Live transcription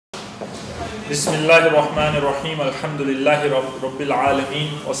Bismillahirrahmanirrahim. Alhamdulillahi Rabbil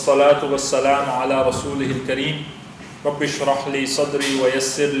Alameen. Wassalatu wassalamu ala Rasulihil Kareem. Rabbi shrah li sadri wa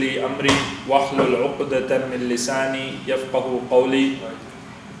yassir li amri wahlul uqdatan min lisani yafqahu qawli.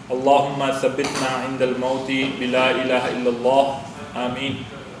 Allahumma thabbitna indal mawti bila ilaha illallah. Ameen.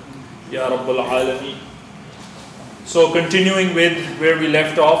 Ya Rabbil Alameen. So continuing with where we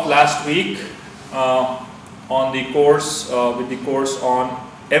left off last week on the course, with the course on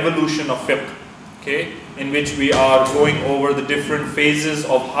evolution of fiqh, okay, in which we are going over the different phases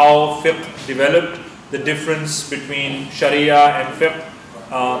of how fiqh developed, the difference between sharia and fiqh,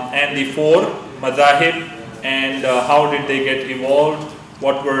 and the four madhahib, and how did they get evolved,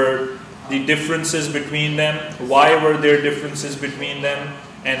 what were the differences between them, why were there differences between them,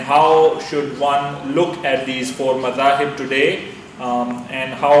 and how should one look at these four madhahib today,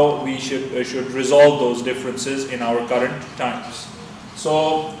 and how we should resolve those differences in our current times.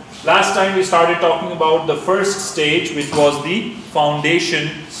 So last time we started talking about the first stage, which was the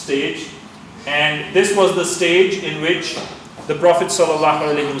foundation stage, and this was the stage in which the Prophet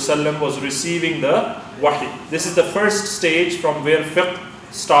ﷺ was receiving the wahi. This is the first stage from where fiqh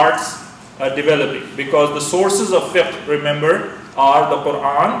starts developing, because the sources of fiqh, remember, are the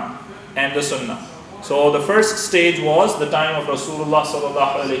Qur'an and the Sunnah. So the first stage was the time of Rasulullah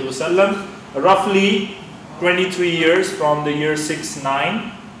ﷺ, roughly 23 years, from the year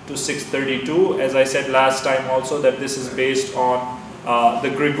 69 to 632. As I said last time also, that this is based on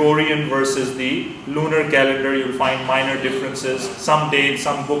the Gregorian versus the lunar calendar. You'll find minor differences. Some dates,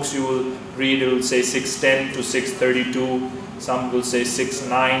 some books you will read, it will say 610 to 632. Some will say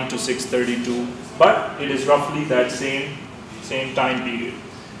 69 to 632. But it is roughly that same time period.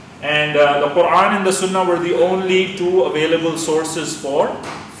 And the Quran and the Sunnah were the only two available sources for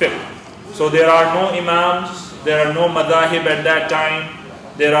fiqh. So there are no imams, there are no madhahib at that time,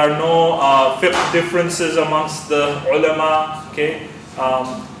 there are no fiqh differences amongst the ulama. Okay,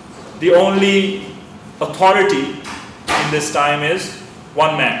 the only authority in this time is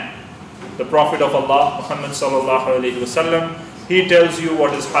one man, the Prophet of Allah, Muhammad sallallahu alaihi wasallam. He tells you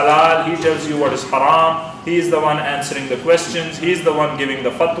what is halal, he tells you what is haram, he is the one answering the questions, he is the one giving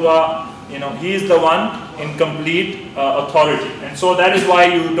the fatwa, he is the one in complete authority. And so that is why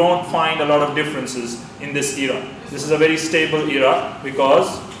you don't find a lot of differences in this era. This is a very stable era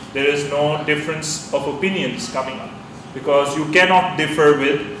because there is no difference of opinions coming up, because you cannot differ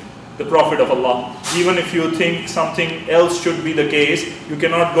with the Prophet of Allah. Even if you think something else should be the case, you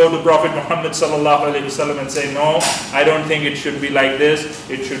cannot go to Prophet Muhammad sallallahu alaihi wasallam and say, no, I don't think it should be like this,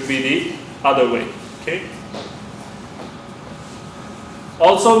 it should be the other way. Okay.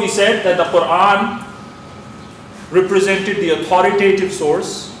 Also, we said that the Quran represented the authoritative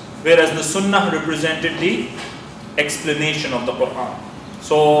source, whereas the Sunnah represented the explanation of the Quran.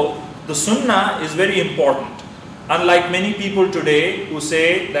 So the Sunnah is very important. Unlike many people today who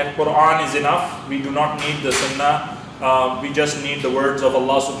say that Quran is enough, we do not need the Sunnah, we just need the words of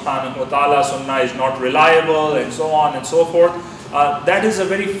Allah subhanahu wa ta'ala, Sunnah is not reliable, and so on and so forth. That is a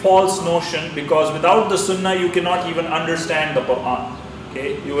very false notion, because without the Sunnah you cannot even understand the Quran.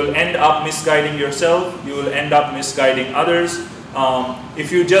 Okay? You will end up misguiding yourself, you will end up misguiding others.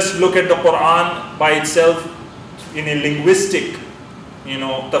 If you just look at the Quran by itself in a linguistic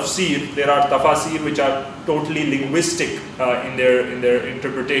tafsir, there are tafasir which are totally linguistic in their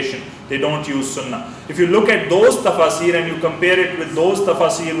interpretation. They don't use Sunnah. If you look at those tafasir and you compare it with those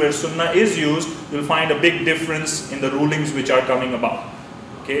tafasir where Sunnah is used, you'll find a big difference in the rulings which are coming about.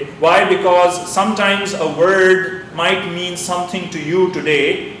 Okay? Why? Because sometimes a word might mean something to you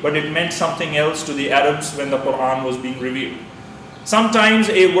today, but it meant something else to the Arabs when the Quran was being revealed. Sometimes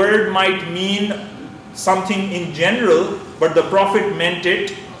a word might mean something in general, but the Prophet meant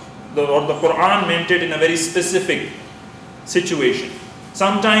it, or the Quran meant it in a very specific situation.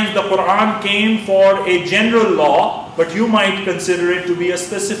 Sometimes the Quran came for a general law, but you might consider it to be a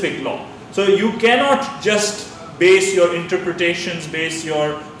specific law. So you cannot just base your interpretations, base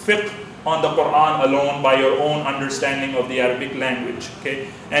your fiqh on the Quran alone by your own understanding of the Arabic language. Okay?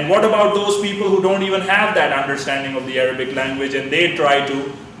 And what about those people who don't even have that understanding of the Arabic language, and they try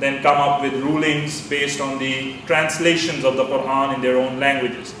to then come up with rulings based on the translations of the Quran in their own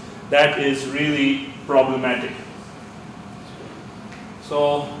languages? That is really problematic.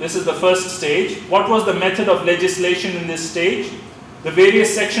 So this is the first stage. What was the method of legislation in this stage? The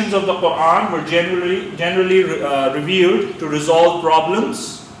various sections of the Quran were generally revealed to resolve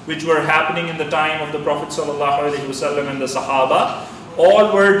problems which were happening in the time of the Prophet ﷺ and the Sahaba.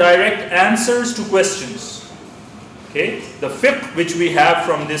 All were direct answers to questions. Okay? The fiqh which we have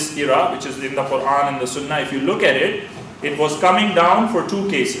from this era, which is in the Quran and the Sunnah, if you look at it, it was coming down for two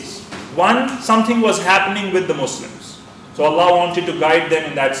cases. One, something was happening with the Muslims. So Allah wanted to guide them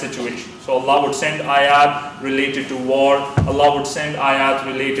in that situation. So Allah would send ayat related to war. Allah would send ayat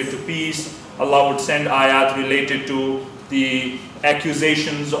related to peace. Allah would send ayat related to the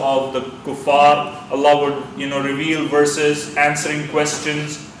accusations of the kuffar. Allah would, reveal verses answering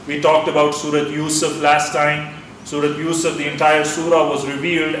questions. We talked about Surah Yusuf last time. Surah Yusuf, the entire surah was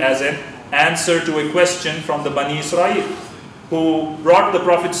revealed as an answer to a question from the Bani Israel, who brought the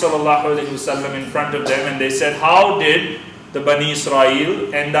Prophet ﷺ in front of them, and they said, how did the Bani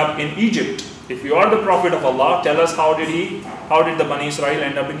Israel end up in Egypt? If you are the Prophet of Allah, tell us how did the Bani Israel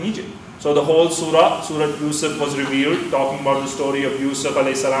end up in Egypt? So the whole Surah Yusuf was revealed, talking about the story of Yusuf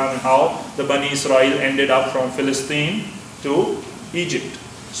alayhi salam and how the Bani Israel ended up from Philistine to Egypt.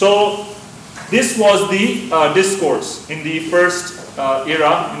 So this was the discourse in the first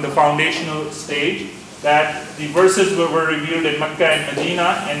era, in the foundational stage, that the verses were revealed in Mecca and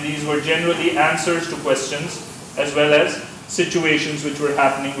Medina, and these were generally answers to questions as well as situations which were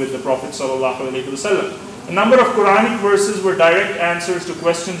happening with the Prophet ﷺ. A number of Quranic verses were direct answers to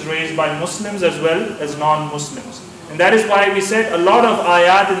questions raised by Muslims as well as non-Muslims. And that is why we said a lot of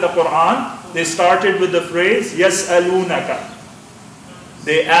ayat in the Quran, they started with the phrase, يَسْأَلُونَكَ.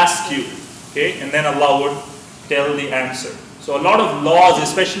 They ask you. Okay? And then Allah would tell the answer. So a lot of laws,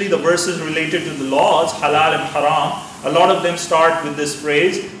 especially the verses related to the laws, halal and haram, a lot of them start with this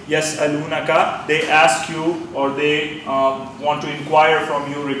phrase, يَسْأَلُونَكَ. They ask you, or they want to inquire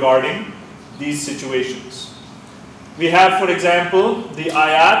from you regarding these situations. We have, for example, the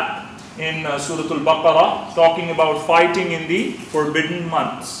ayat in Surah Al-Baqarah talking about fighting in the forbidden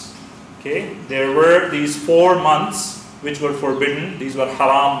months. Okay, there were these 4 months which were forbidden. These were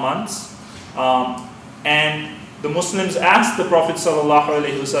haram months, and the Muslims asked the Prophet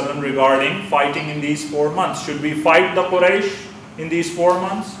ﷺ regarding fighting in these 4 months. Should we fight the Quraysh in these 4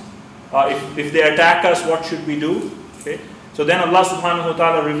 months? If they attack us, what should we do? Okay. So then Allah subhanahu wa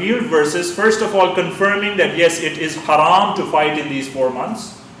ta'ala revealed verses, first of all confirming that yes, it is haram to fight in these 4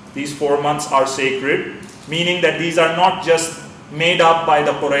 months. These 4 months are sacred, meaning that these are not just made up by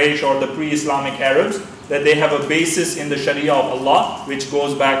the Quraysh or the pre-Islamic Arabs, that they have a basis in the Sharia of Allah, which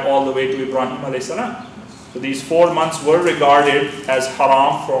goes back all the way to Ibrahim alayhi salam. So these 4 months were regarded as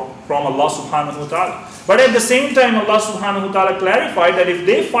haram from Allah subhanahu wa ta'ala. But at the same time, Allah subhanahu wa ta'ala clarified that if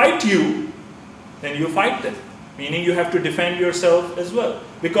they fight you, then you fight them. Meaning you have to defend yourself as well.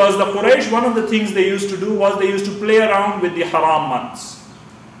 Because the Quraysh, one of the things they used to do was they used to play around with the haram months.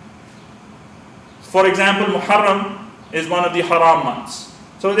 For example, Muharram is one of the haram months.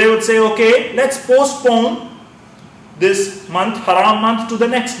 So they would say, okay, let's postpone this month, haram month, to the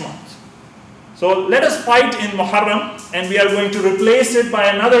next month. So let us fight in Muharram, and we are going to replace it by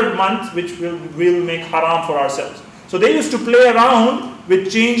another month which we'll make haram for ourselves. So they used to play around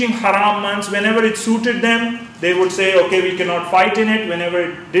with changing haram months. Whenever it suited them, they would say, okay, we cannot fight in it. Whenever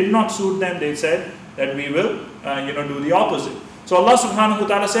it did not suit them, they said that we will do the opposite. So Allah subhanahu wa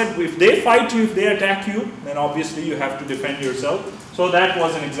ta'ala said, if they fight you, if they attack you, then obviously you have to defend yourself. So that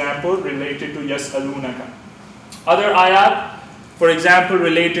was an example related to yas'alunaka. Other ayat, for example,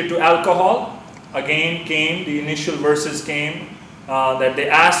 related to alcohol, again the initial verses came that they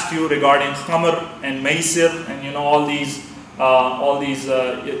asked you regarding khamr and maisir and all these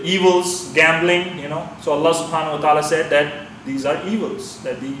evils, gambling, So Allah subhanahu wa ta'ala said that these are evils,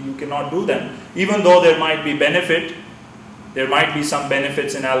 that you cannot do them. Even though there might be benefit, there might be some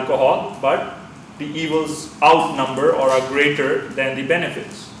benefits in alcohol, but the evils outnumber or are greater than the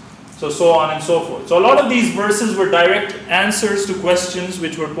benefits. So on and so forth. So a lot of these verses were direct answers to questions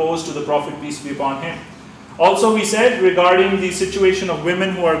which were posed to the Prophet, peace be upon him. Also we said regarding the situation of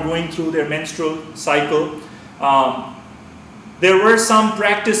women who are going through their menstrual cycle, there were some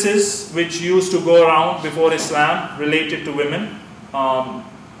practices which used to go around before Islam related to women,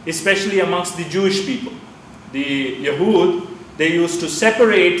 especially amongst the Jewish people. The Yahud, they used to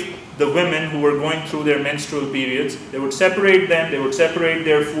separate the women who were going through their menstrual periods. They would separate them, they would separate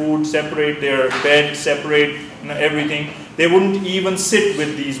their food, separate their bed, separate everything. They wouldn't even sit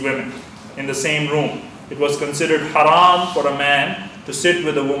with these women in the same room. It was considered haram for a man to sit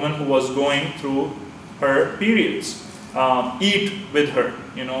with a woman who was going through her periods, eat with her,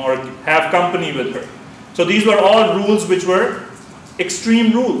 or have company with her. So these were all rules which were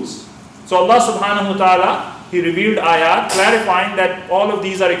extreme rules. So Allah subhanahu wa ta'ala, He revealed ayat clarifying that all of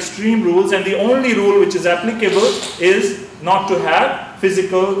these are extreme rules, and the only rule which is applicable is not to have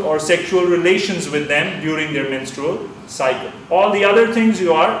physical or sexual relations with them during their menstrual cycle. All the other things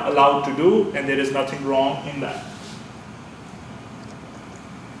you are allowed to do, and there is nothing wrong in that.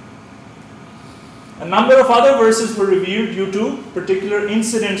 A number of other verses were revealed due to particular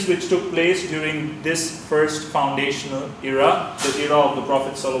incidents which took place during this first foundational era, the era of the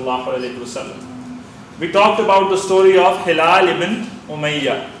Prophet ﷺ. We talked about the story of Hilal ibn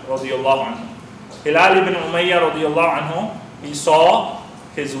Umayyah radiyallahu anhu. Hilal ibn Umayyah radiyallahu anhu, he saw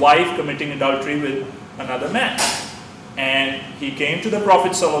his wife committing adultery with another man. And he came to the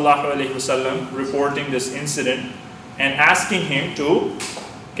Prophet ﷺ reporting this incident and asking him to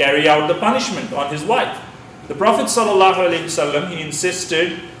carry out the punishment on his wife. The Prophet ﷺ, he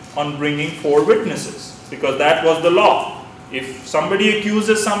insisted on bringing 4 witnesses because that was the law. If somebody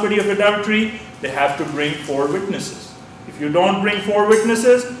accuses somebody of adultery, they have to bring 4 witnesses. If you don't bring 4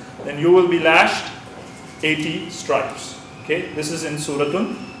 witnesses, then you will be lashed 80 stripes. Okay, this is in Surah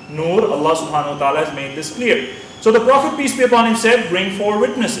An-Nur. Allah subhanahu wa ta'ala has made this clear. So the Prophet, peace be upon him, said, bring 4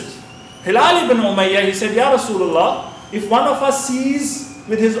 witnesses. Hilal ibn Umayyah, he said, Ya Rasulullah, if one of us sees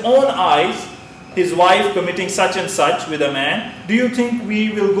with his own eyes his wife committing such and such with a man, do you think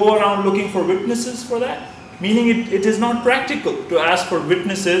we will go around looking for witnesses for that? Meaning it is not practical to ask for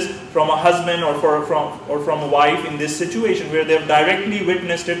witnesses from a husband or from a wife in this situation where they have directly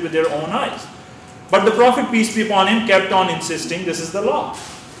witnessed it with their own eyes. But the Prophet, peace be upon him, kept on insisting, this is the law.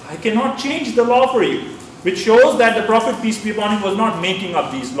 I cannot change the law for you. Which shows that the Prophet, peace be upon him, was not making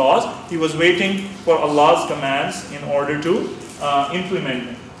up these laws. He was waiting for Allah's commands in order to implement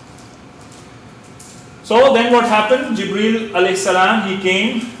them. So then what happened? Jibreel alayhi salam, he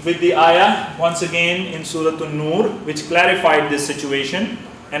came with the ayah once again in Surah An-Nur, which clarified this situation.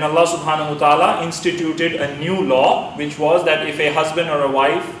 And Allah subhanahu wa ta'ala instituted a new law, which was that if a husband or a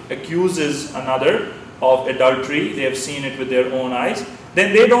wife accuses another of adultery, they have seen it with their own eyes,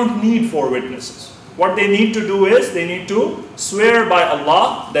 then they don't need 4 witnesses. What they need to do is, they need to swear by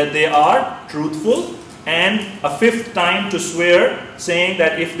Allah that they are truthful, and a 5th time to swear, saying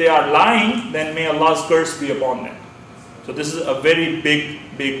that if they are lying, then may Allah's curse be upon them. So this is a very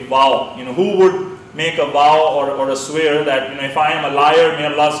big vow. Who would make a vow or a swear that, if I am a liar, may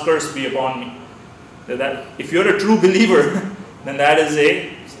Allah's curse be upon me? That if you're a true believer, then that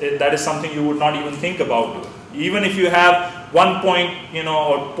is something you would not even think about. Even if you have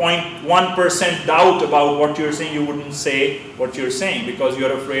 0.1% doubt about what you're saying, you wouldn't say what you're saying because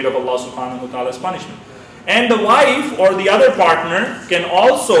you're afraid of Allah subhanahu wa ta'ala's punishment. And the wife or the other partner can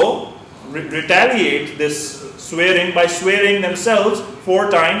also retaliate this swearing by swearing themselves 4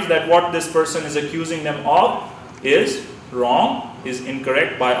 times that what this person is accusing them of is wrong, is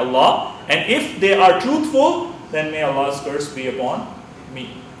incorrect by Allah. And if they are truthful, then may Allah's curse be upon me.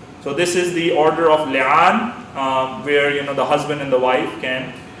 So this is the order of li'an, where the husband and the wife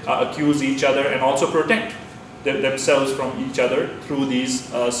can accuse each other and also protect themselves from each other through these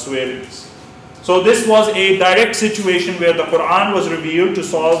swearings. So this was a direct situation where the Qur'an was revealed to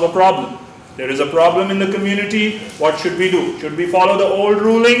solve a problem. There is a problem in the community. What should we do? Should we follow the old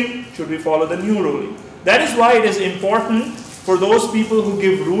ruling? Should we follow the new ruling? That is why it is important for those people who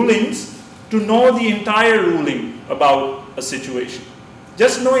give rulings to know the entire ruling about a situation.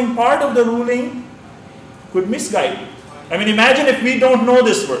 Just knowing part of the ruling could misguide you. I mean, imagine if we don't know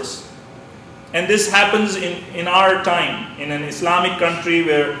this verse. And this happens in our time, in an Islamic country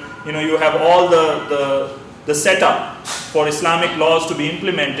where you have all the setup for Islamic laws to be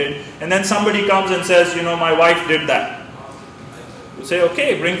implemented, and then somebody comes and says, my wife did that. You say,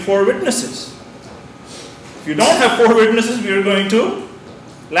 okay, bring 4 witnesses. If you don't have 4 witnesses, we are going to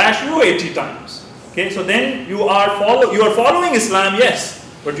lash you 80 times. Okay, so then you are following Islam, yes,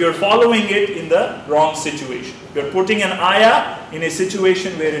 but you are following it in the wrong situation. You are putting an ayah in a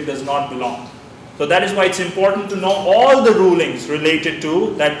situation where it does not belong. So that is why it's important to know all the rulings related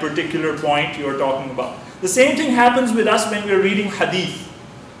to that particular point you are talking about. The same thing happens with us when we are reading hadith.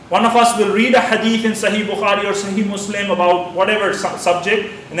 One of us will read a hadith in Sahih Bukhari or Sahih Muslim about whatever subject,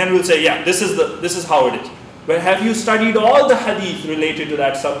 and then we'll say, yeah, this is how it is. But have you studied all the hadith related to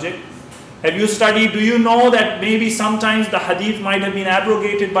that subject? Have you studied, do you know that maybe sometimes the hadith might have been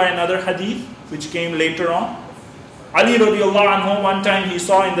abrogated by another hadith which came later on? Ali radiallahu anhu, one time he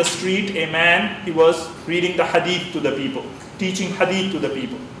saw in the street a man, he was reading the hadith to the people, teaching hadith to the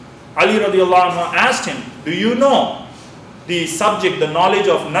people. Ali radiallahu anhu asked him, do you know the subject, the knowledge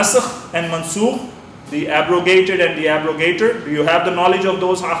of nasakh and mansukh, the abrogated and the abrogator? Do you have the knowledge of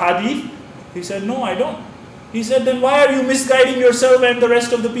those hadith? He said, no, I don't. He said, then why are you misguiding yourself and the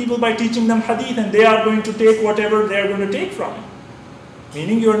rest of the people by teaching them hadith, and they are going to take whatever they are going to take from it?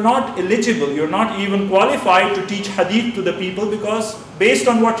 Meaning you are not eligible, you are not even qualified to teach hadith to the people, because based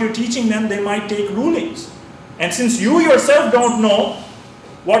on what you are teaching them, they might take rulings. And since you yourself don't know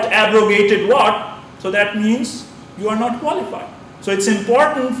what abrogated what, so that means you are not qualified. So it's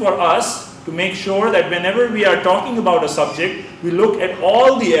important for us to make sure that whenever we are talking about a subject, we look at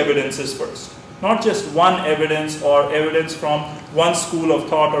all the evidences first. Not just one evidence or evidence from one school of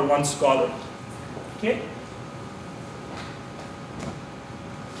thought or one scholar. Okay?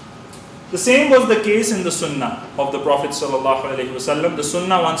 The same was the case in the Sunnah of the Prophet ﷺ. The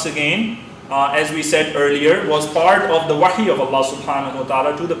Sunnah, once again, as we said earlier, was part of the wahi of Allah subhanahu wa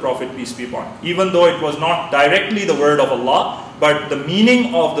ta'ala to the Prophet, peace be upon him. Even though it was not directly the word of Allah, but the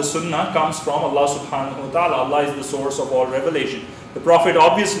meaning of the Sunnah comes from Allah subhanahu wa ta'ala. Allah is the source of all revelation. The Prophet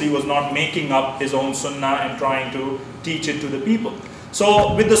obviously was not making up his own Sunnah and trying to teach it to the people.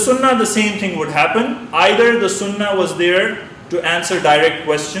 So with the Sunnah, the same thing would happen. Either the Sunnah was there to answer direct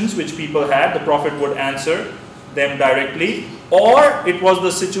questions which people had, the Prophet would answer them directly, or it was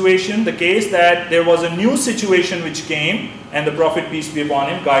the situation, the case that there was a new situation which came and the Prophet, peace be upon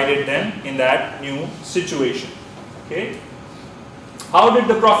him, guided them in that new situation. Okay? How did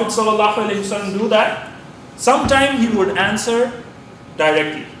the Prophet ﷺ do that? Sometimes he would answer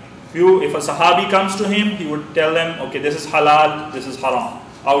directly. If a Sahabi comes to him, he would tell them, okay, this is halal, this is haram,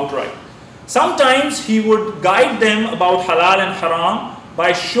 outright. Sometimes he would guide them about halal and haram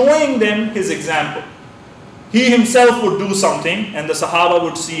by showing them his example. He himself would do something and the Sahaba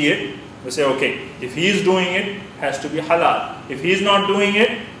would see it. They say, okay, if he is doing it, has to be halal. If he is not doing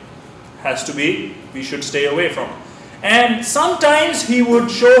it, has to be, we should stay away from it. And sometimes he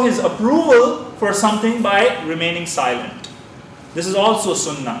would show his approval for something by remaining silent. This is also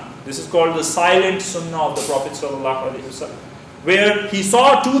sunnah. This is called the silent sunnah of the Prophet ﷺ, where he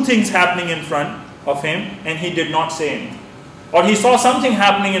saw two things happening in front of him and he did not say anything. Or he saw something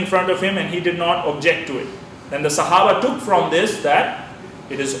happening in front of him and he did not object to it. Then the Sahaba took from this that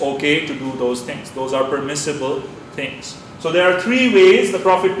it is okay to do those things. Those are permissible things. So there are three ways the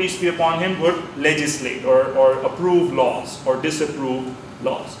Prophet, peace be upon him, would legislate or approve laws or disapprove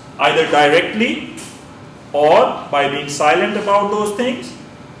laws. Either directly, or by being silent about those things,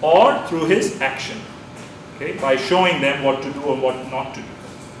 or through his action. Okay, by showing them what to do and what not to do.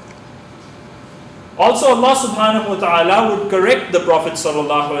 Also, Allah subhanahu wa ta'ala would correct the Prophet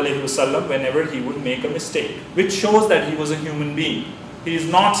sallallahu alaihi wasallam whenever he would make a mistake, which shows that he was a human being. He is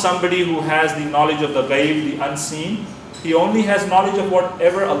not somebody who has the knowledge of the ghaib, the unseen. He only has knowledge of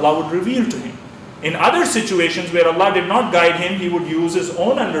whatever Allah would reveal to him. In other situations where Allah did not guide him, he would use his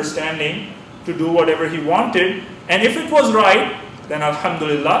own understanding to do whatever he wanted. And if it was right, then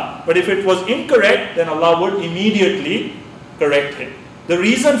alhamdulillah. But if it was incorrect, then Allah would immediately correct him. The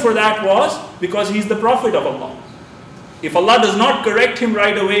reason for that was because he is the Prophet of Allah. If Allah does not correct him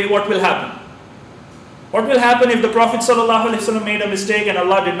right away, what will happen? What will happen if the Prophet ﷺ made a mistake and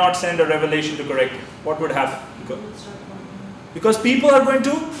Allah did not send a revelation to correct him? What would happen? Because people are going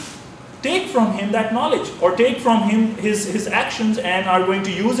to take from him that knowledge or take from him his actions and are going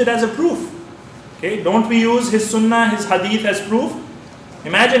to use it as a proof. Okay? Don't we use his sunnah, his hadith as proof?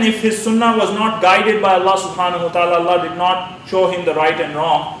 Imagine if his sunnah was not guided by Allah subhanahu wa ta'ala, Allah did not show him the right and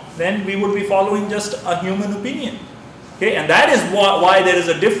wrong, then we would be following just a human opinion. Okay? And that is why there is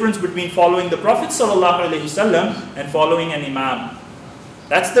a difference between following the Prophet ﷺ and following an imam.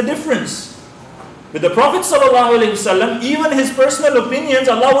 That's the difference. With the Prophet ﷺ, even his personal opinions,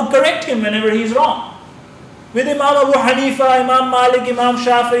 Allah would correct him whenever he is wrong. With Imam Abu Hanifa, Imam Malik, Imam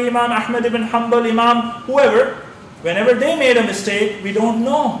Shafi'i, Imam Ahmad ibn Hanbal, Imam whoever, whenever they made a mistake, we don't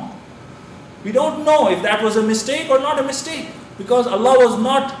know. We don't know if that was a mistake or not a mistake, because Allah was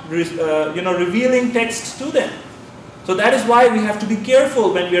not revealing texts to them. So that is why we have to be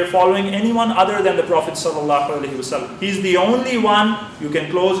careful when we are following anyone other than the Prophet ﷺ. He's the only one you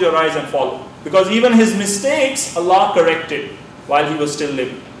can close your eyes and follow. Because even his mistakes, Allah corrected while he was still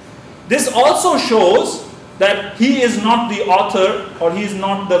living. This also shows that he is not the author, or he is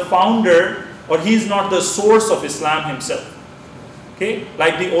not the founder, or he is not the source of Islam himself. Okay?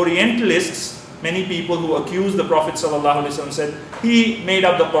 Like the Orientalists, many people who accuse the Prophet ﷺ said, he made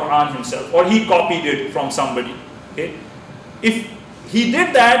up the Qur'an himself, or he copied it from somebody. Okay? If he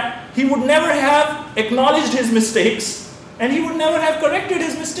did that, he would never have acknowledged his mistakes, and he would never have corrected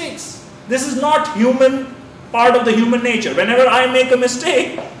his mistakes. This is not part of the human nature. Whenever I make a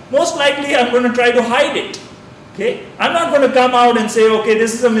mistake, most likely I'm going to try to hide it. Okay? I'm not going to come out and say, okay,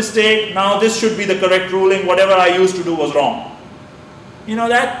 this is a mistake, now this should be the correct ruling, whatever I used to do was wrong. You know,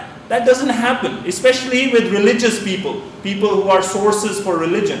 that doesn't happen, especially with religious people, people who are sources for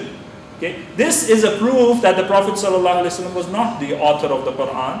religion. Okay? This is a proof that the Prophet ﷺ was not the author of the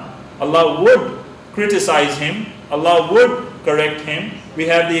Qur'an. Allah would criticize him, Allah would correct him. We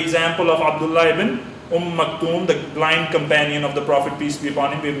have the example of Abdullah ibn Maktoum, the blind companion of the Prophet, peace be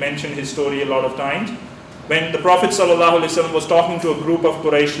upon him. We've mentioned his story a lot of times. when the Prophet ﷺ was talking to a group of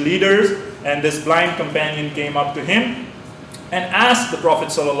Quraysh leaders, and this blind companion came up to him and asked the Prophet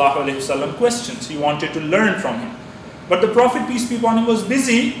ﷺ questions. He wanted to learn from him. But the Prophet, peace be upon him, was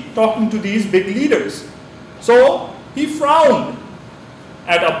busy talking to these big leaders. So he frowned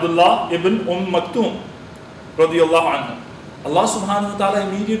at Abdullah ibn Maktoum radiyallahu anhu. Allah subhanahu wa ta'ala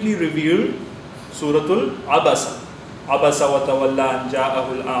immediately revealed Suratul Abasa. Abasa wa tawalla an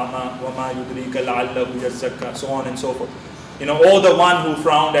ja'ahu al-a'ma wa ma yudrika la'allahu yazakka, so on and so forth. Oh, the one who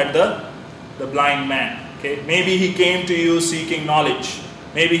frowned at the blind man. Okay, maybe he came to you seeking knowledge.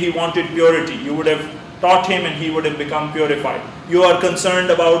 Maybe he wanted purity. You would have taught him and he would have become purified. You are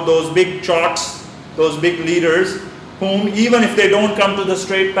concerned about those big charts, those big leaders, whom even if they don't come to the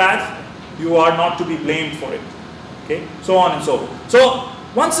straight path, you are not to be blamed for it. Okay, so on and so forth. So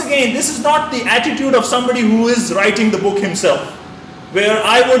once again, this is not the attitude of somebody who is writing the book himself, where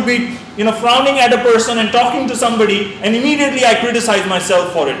I would be frowning at a person and talking to somebody and immediately I criticize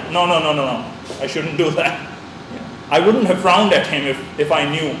myself for it. No. I shouldn't do that. I wouldn't have frowned at him if I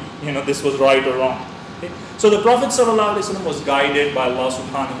knew this was right or wrong. Okay? So the Prophet ﷺ was guided by Allah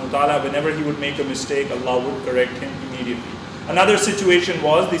subhanahu wa ta'ala. Whenever he would make a mistake, Allah would correct him immediately. Another situation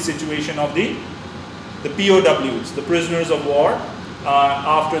was the situation of the POWs, the prisoners of war,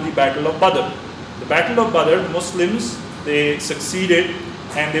 after the Battle of Badr. The Battle of Badr, the Muslims, they succeeded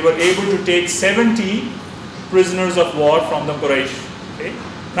and they were able to take 70 prisoners of war from the Quraysh. Okay?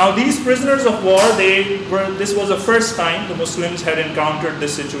 Now these prisoners of war, this was the first time the Muslims had encountered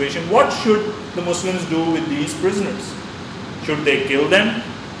this situation. What should the Muslims do with these prisoners? Should they kill them,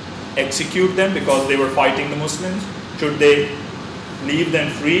 execute them because they were fighting the Muslims? Should they leave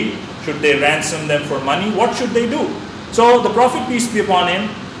them free? Should they ransom them for money? What should they do? So the Prophet, peace be upon him,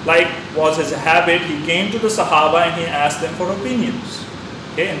 like was his habit, he came to the Sahaba and he asked them for opinions.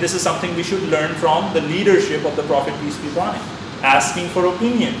 Okay, and this is something we should learn from the leadership of the Prophet, peace be upon him. Asking for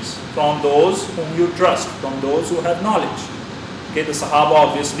opinions from those whom you trust, from those who have knowledge. Okay, the Sahaba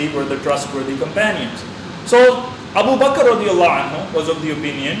obviously were the trustworthy companions. So Abu Bakr radiallahu anhu was of the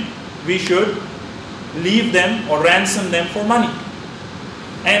opinion we should leave them or ransom them for money.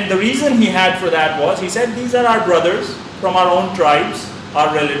 And the reason he had for that was, he said, these are our brothers from our own tribes,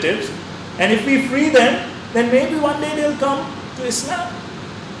 our relatives, and if we free them, then maybe one day they'll come to Islam.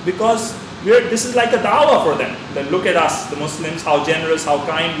 Because this is like a da'wah for them. Then look at us, the Muslims, how generous, how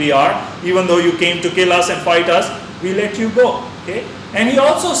kind we are. Even though you came to kill us and fight us, we let you go. Okay? And he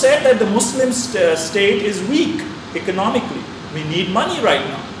also said that the Muslim state is weak economically. We need money right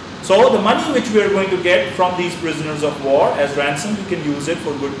now. So the money which we are going to get from these prisoners of war as ransom, we can use it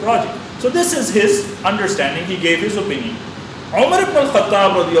for good project. So this is his understanding. He gave his opinion. Umar ibn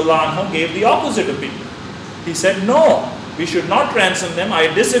al-Khattab radiallahu anhu gave the opposite opinion. He said, no, we should not ransom them. I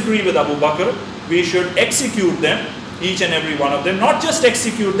disagree with Abu Bakr. We should execute them, each and every one of them. Not just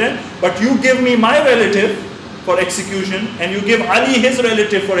execute them, but you give me my relative for execution, and you give Ali his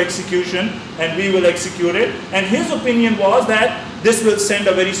relative for execution, and we will execute it. And his opinion was that this will send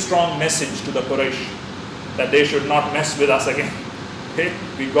a very strong message to the Quraysh, that they should not mess with us again. Okay?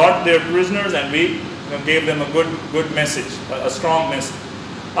 We got their prisoners and we gave them a good message, a strong message.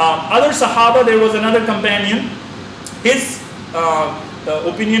 Other Sahaba, there was another companion. His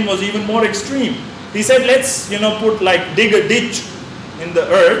opinion was even more extreme. He said, let's dig a ditch in the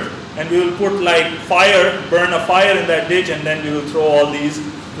earth, and we will put burn a fire in that ditch, and then we will throw all these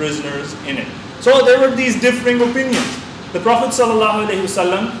prisoners in it. So there were these differing opinions. The Prophet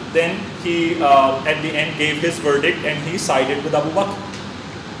ﷺ, then he at the end gave his verdict and he sided with Abu Bakr.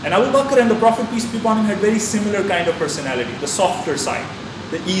 And Abu Bakr and the Prophet, peace be upon him, had very similar kind of personality, the softer side,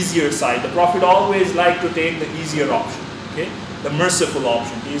 the easier side. The Prophet always liked to take the easier option, okay? The merciful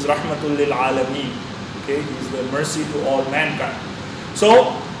option. He is rahmatul lil alameen, okay? He is the mercy to all mankind.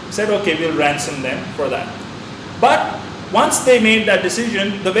 So he said, okay, we'll ransom them for that. But once they made that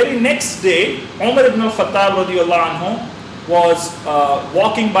decision, the very next day, Umar ibn al-Khattab radiallahu anhu was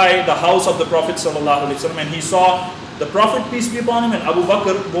walking by the house of the Prophet ﷺ, and he saw the Prophet, peace be upon him, and Abu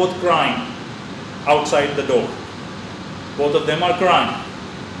Bakr both crying outside the door. Both of them are crying.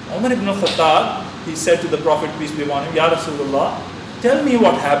 Umar ibn al-Khattab, he said to the Prophet, peace be upon him, Ya Rasulullah, tell me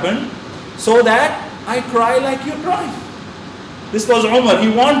what happened so that I cry like you cry. This was Umar. He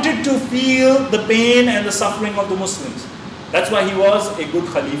wanted to feel the pain and the suffering of the Muslims. That's why he was a good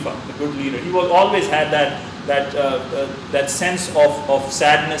Khalifa, a good leader. He was always had that sense of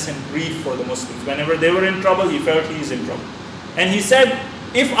sadness and grief for the Muslims. Whenever they were in trouble, he felt he is in trouble. And he said,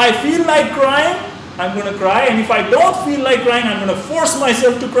 if I feel like crying, I'm going to cry. And if I don't feel like crying, I'm going to force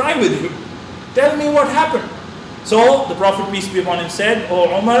myself to cry with you. Tell me what happened. So the Prophet, peace be upon him, said, "O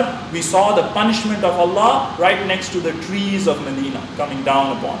Umar, we saw the punishment of Allah right next to the trees of Medina coming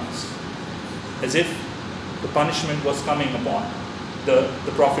down upon us." As if the punishment was coming upon the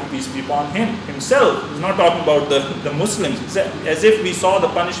Prophet, peace be upon him, himself. He's not talking about the Muslims. He said, as if we saw the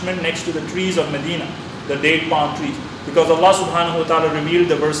punishment next to the trees of Medina, the date palm trees. Because Allah subhanahu wa ta'ala revealed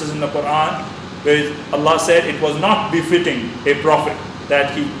the verses in the Qur'an where Allah said it was not befitting a prophet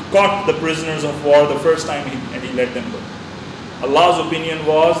that he caught the prisoners of war the first time and he let them go. Allah's opinion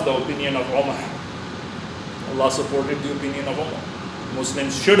was the opinion of Umar. Allah supported the opinion of Umar.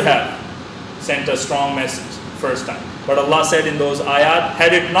 Muslims should have sent a strong message first time. But Allah said in those ayat,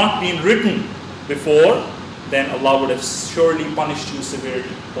 had it not been written before, then Allah would have surely punished you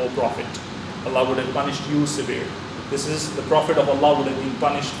severely, O Prophet. Allah would have punished you severely. This is the Prophet of Allah would have been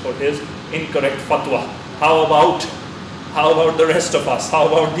punished for his incorrect fatwa. How about the rest of us? How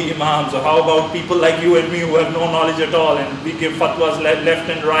about the imams? Or how about people like you and me who have no knowledge at all and we give fatwas left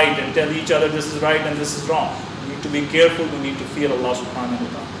and right and tell each other this is right and this is wrong? We need to be careful. We need to fear Allah subhanahu wa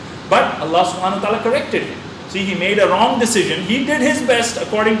ta'ala. But Allah subhanahu wa ta'ala corrected him. See, he made a wrong decision. He did his best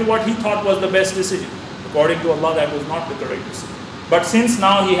according to what he thought was the best decision. According to Allah, that was not the correct decision. But since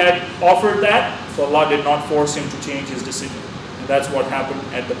now he had offered that, so Allah did not force him to change his decision. And that's what happened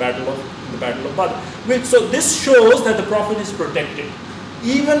at the Battle of Badr. So this shows that the Prophet is protected.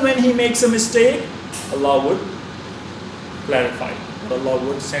 Even when he makes a mistake, Allah would clarify. Allah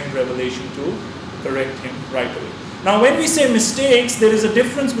would send revelation to correct him right away. Now when we say mistakes, there is a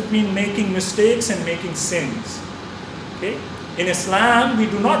difference between making mistakes and making sins. Okay? In Islam, we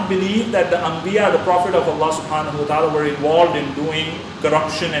do not believe that the Anbiya, the Prophet of Allah subhanahu wa ta'ala, were involved in doing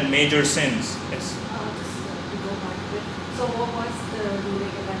corruption and major sins. Yes. So what was the ruling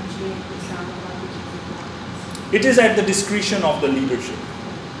eventually in Islam about which It is at the discretion of the leadership.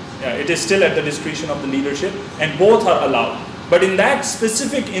 Yeah, it is still at the discretion of the leadership, and both are allowed. But in that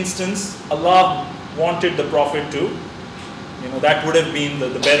specific instance, Allah wanted the Prophet to, that would have been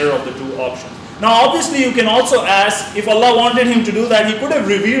the better of the two options. Now obviously you can also ask, if Allah wanted him to do that, he could have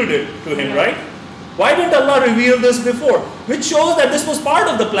revealed it to him, right? Why didn't Allah reveal this before? Which shows that this was part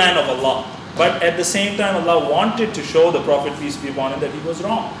of the plan of Allah. But at the same time, Allah wanted to show the Prophet, peace be upon him, that he was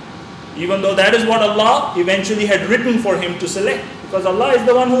wrong. Even though that is what Allah eventually had written for him to select. Because Allah is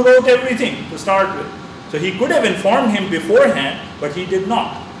the one who wrote everything to start with. So he could have informed him beforehand, but he did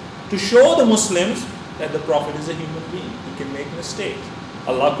not. To show the Muslims that the Prophet is a human being. He can make mistakes.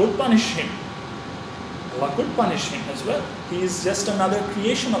 Allah could punish him. Allah could punish him as well. He is just another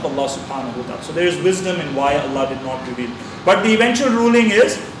creation of Allah subhanahu wa ta'ala. So there is wisdom in why Allah did not reveal. But the eventual ruling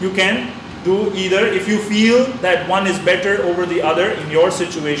is, you can do either. If you feel that one is better over the other in your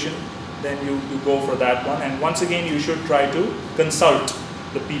situation, then you go for that one. And once again, you should try to consult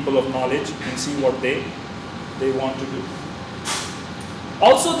the people of knowledge and see what they want to do.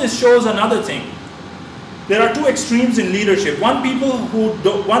 Also, this shows another thing. There are two extremes in leadership. One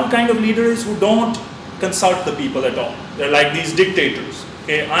kind of leader is who don't consult the people at all. They're like these dictators.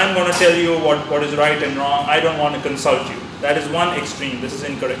 Okay, I'm going to tell you what is right and wrong. I don't want to consult you. That is one extreme. This is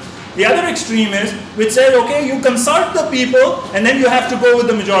incorrect. The other extreme is which says, okay, you consult the people and then you have to go with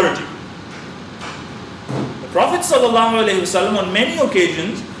the majority. The Prophet ﷺ on many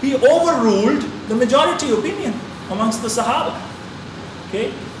occasions, he overruled the majority opinion amongst the Sahaba.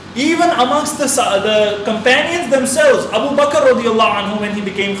 Okay? Even amongst the companions themselves, Abu Bakr radiallahu anhu, when he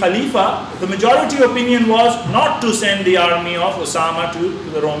became Khalifa, the majority opinion was not to send the army of Osama to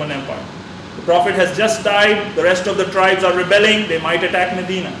the Roman Empire. The Prophet has just died, the rest of the tribes are rebelling, they might attack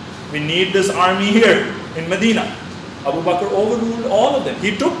Medina. We need this army here in Medina. Abu Bakr overruled all of them.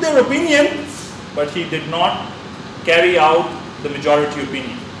 He took their opinion, but he did not carry out the majority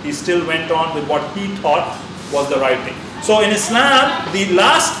opinion. He still went on with what he thought was the right thing. So in Islam, the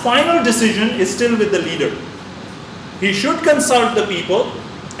last final decision is still with the leader. He should consult the people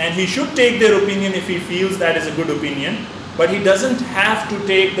and he should take their opinion if he feels that is a good opinion, but he doesn't have to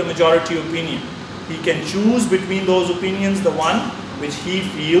take the majority opinion. He can choose between those opinions the one which he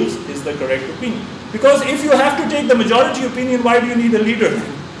feels is the correct opinion. Because if you have to take the majority opinion, why do you need a leader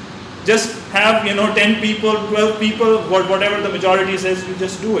then? Just have 10 people, 12 people, whatever the majority says, you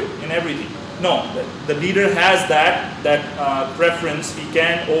just do it in everything. No, the leader has that preference. He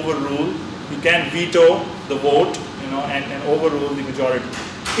can overrule, he can veto the vote, and overrule the majority.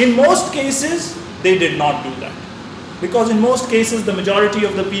 In most cases, they did not do that. Because in most cases, the majority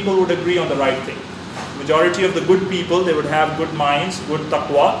of the people would agree on the right thing. Majority of the good people, they would have good minds, good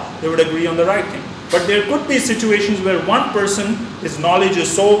taqwa, they would agree on the right thing. But there could be situations where one person, his knowledge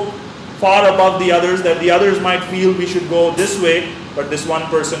is so far above the others that the others might feel we should go this way, but this one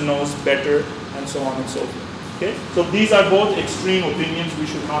person knows better, and so on and so forth. Okay, so these are both extreme opinions. We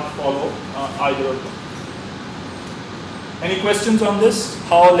should not follow either of them. Any questions on this?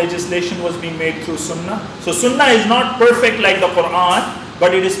 How legislation was being made through Sunnah? So Sunnah is not perfect like the Qur'an,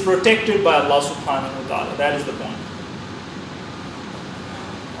 but it is protected by Allah subhanahu wa ta'ala. That is the point.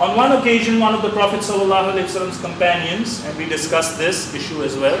 On one occasion, one of the Prophet ﷺ's companions, and we discussed this issue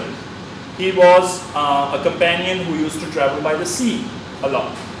as well, he was a companion who used to travel by the sea a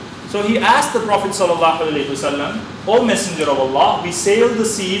lot. So he asked the Prophet ﷺ, "O Messenger of Allah, we sail the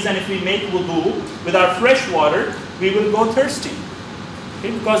seas, and if we make wudu with our fresh water, we will go thirsty.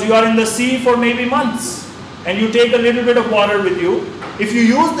 Okay? Because you are in the sea for maybe months, and you take a little bit of water with you. If you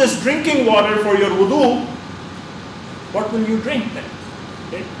use this drinking water for your wudu, what will you drink then?"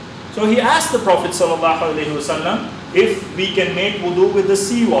 Okay? So he asked the Prophet ﷺ if we can make wudu with the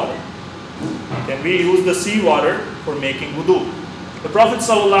sea water. Can we use the sea water for making wudu? The Prophet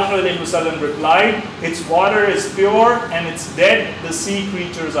ﷺ replied, "Its water is pure and it's dead. The sea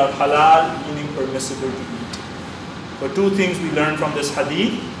creatures are halal," meaning permissible to eat. So two things we learn from this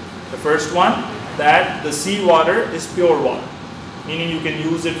hadith. The first one, that the sea water is pure water, meaning you can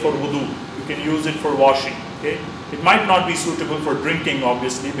use it for wudu, you can use it for washing. Okay? It might not be suitable for drinking,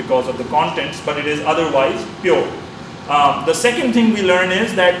 obviously, because of the contents, but it is otherwise pure. The second thing we learn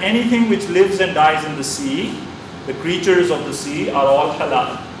is that anything which lives and dies in the sea, the creatures of the sea, are all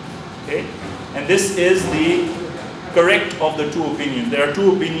halal. Okay? And this is the correct of the two opinions. There are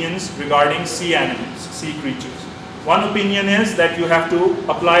two opinions regarding sea animals, sea creatures. One opinion is that you have to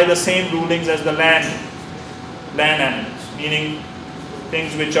apply the same rulings as the land animals, meaning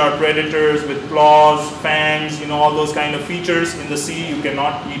things which are predators with claws, fangs, all those kind of features in the sea, you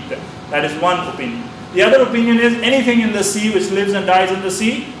cannot eat them. That is one opinion. The other opinion is anything in the sea which lives and dies in the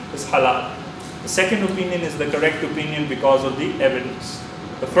sea is halal. The second opinion is the correct opinion because of the evidence.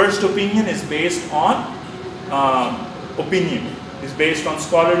 The first opinion is based on opinion, is based on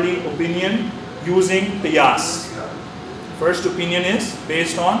scholarly opinion using qiyas. First opinion is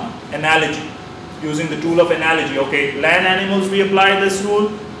based on analogy, using the tool of analogy. Okay, land animals we apply this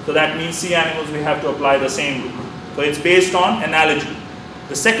rule, so that means sea animals we have to apply the same rule. So it's based on analogy.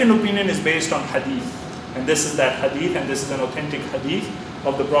 The second opinion is based on hadith, and this is that hadith, and this is an authentic hadith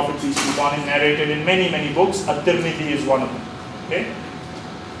of the Prophet peace be upon him, narrated in many books. At-Tirmidhi is one of them. Okay,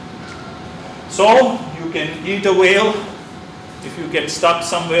 so you can eat a whale if you get stuck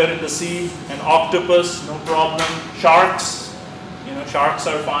somewhere in the sea, an octopus, no problem. Sharks, sharks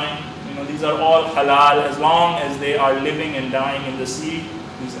are fine. These are all halal as long as they are living and dying in the sea.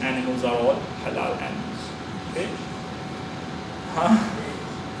 These animals are all halal animals. Okay? Huh?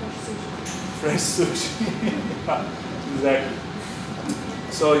 Fresh sushi. Exactly.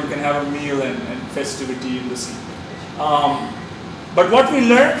 So you can have a meal and festivity in the sea. But what we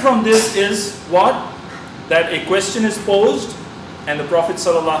learn from this is what? That a question is posed and the Prophet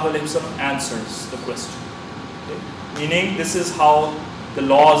ﷺ answers the question. Okay? Meaning this is how the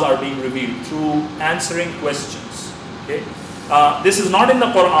laws are being revealed, through answering questions. Okay? This is not in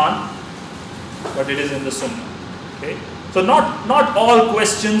the Qur'an, but it is in the Sunnah. Okay? So not all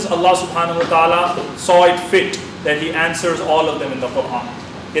questions Allah subhanahu wa ta'ala saw it fit that He answers all of them in the Qur'an.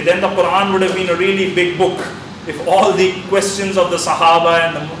 Okay, then the Qur'an would have been a really big book if all the questions of the Sahaba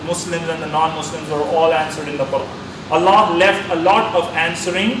and the Muslims and the non-Muslims were all answered in the Qur'an. Allah left a lot of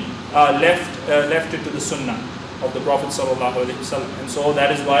answering, left it to the Sunnah of the Prophet ﷺ, and so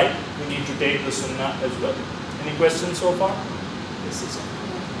that is why we need to take the Sunnah as well. Any questions so far? Yes, yes.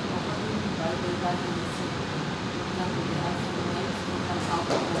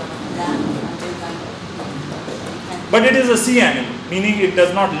 But it is a sea animal, meaning it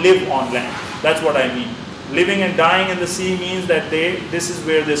does not live on land. That's what I mean. Living and dying in the sea means that this is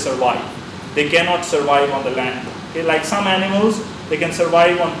where they survive. They cannot survive on the land. Okay, like some animals, they can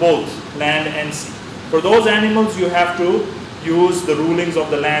survive on both land and sea. For those animals, you have to use the rulings of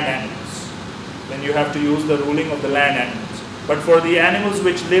the land animals. Then you have to use the ruling of the land animals. But for the animals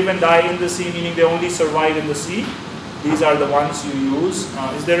which live and die in the sea, meaning they only survive in the sea, these are the ones you use.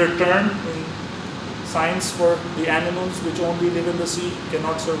 Is there a term in science for the animals which only live in the sea,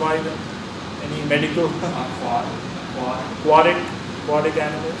 cannot survive in any medical? Aquatic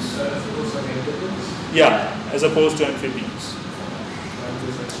animals? Yeah, as opposed to amphibians.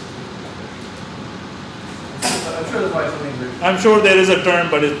 I'm sure there is a term,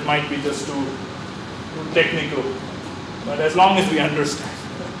 but it might be just too technical. But as long as we understand.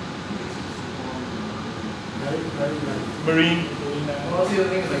 Marine. Well, the other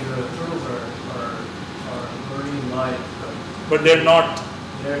thing is like the turtles are marine life. But they're not.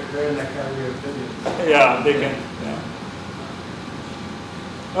 They're in that category of amphibians. Yeah, they can. Yeah.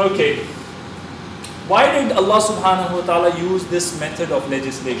 Okay. Why did Allah subhanahu wa ta'ala use this method of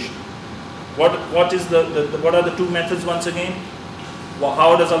legislation? What are the two methods once again? Well,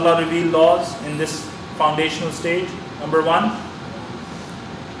 how does Allah reveal laws in this foundational stage? Number one?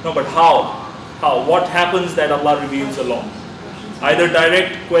 No, but how? How? What happens that Allah reveals a law? Either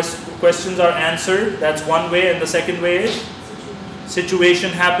direct questions are answered, that's one way, and the second way is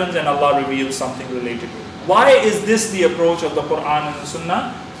situation happens and Allah reveals something related to it. Why is this the approach of the Qur'an and the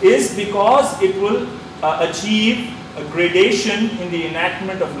Sunnah? Is because it will achieve a gradation in the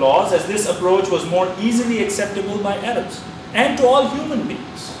enactment of laws, as this approach was more easily acceptable by Arabs and to all human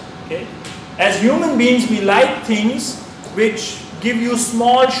beings. Okay? As human beings, we like things which give you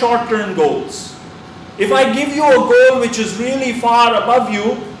small short-term goals. If I give you a goal which is really far above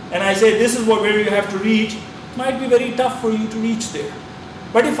you, and I say this is where you have to reach, it might be very tough for you to reach there.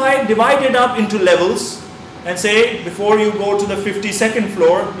 But if I divide it up into levels and say before you go to the 52nd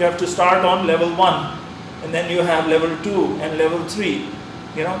floor, you have to start on level 1, and then you have level 2 and level 3.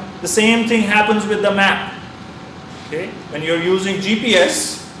 You know, the same thing happens with the map. Okay? When you're using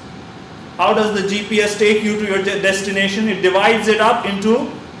GPS, how does the GPS take you to your destination? It divides it up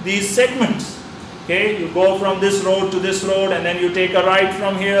into these segments. Okay, you go from this road to this road, and then you take a right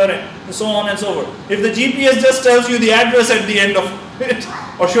from here, and so on and so forth. If the GPS just tells you the address at the end of it,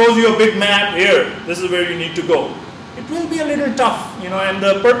 or shows you a big map here, this is where you need to go, it will be a little tough, you know, and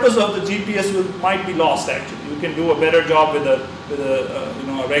the purpose of the GPS might be lost actually. You can do a better job with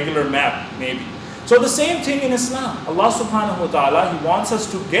a regular map maybe. So the same thing in Islam. Allah subhanahu wa ta'ala, He wants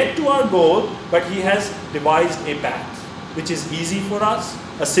us to get to our goal, but He has devised a path which is easy for us.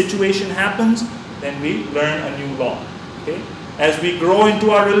 A situation happens, then we learn a new law. Okay? As we grow into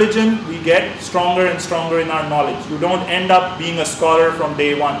our religion, we get stronger and stronger in our knowledge. You don't end up being a scholar from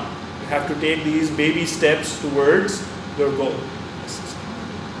day one. You have to take these baby steps towards your goal.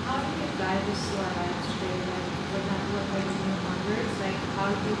 How do you apply this to our lives today? Like, for example, like new converts, like how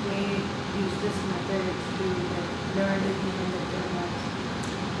do they use this method to learn the meaning of their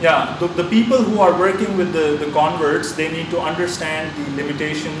lives? Yeah, the people who are working with the converts, they need to understand the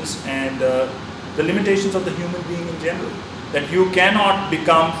limitations and the limitations of the human being in general. That you cannot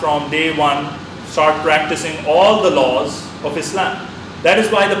become from day one, start practicing all the laws of Islam. That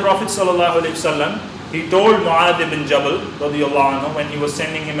is why the Prophet ﷺ, he told Mu'adh ibn Jabal radiallahu anhu, when he was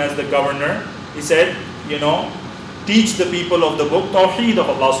sending him as the governor, he said, you know, teach the people of the book Tawheed of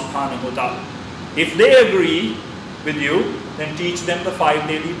Allah subhanahu wa ta'ala. If they agree with you, then teach them the 5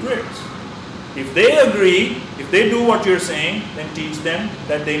 daily prayers. If they agree, if they do what you're saying, then teach them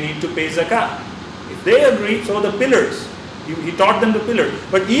that they need to pay zakah. If they agree, so the pillars, he taught them the pillars.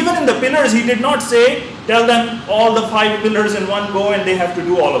 But even in the pillars, he did not say, tell them all the 5 pillars in one go and they have to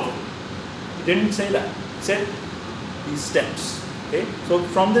do all of them. He didn't say that. He said these steps. Okay? So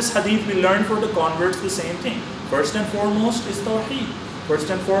from this hadith, we learn for the converts the same thing. First and foremost is tawheed. First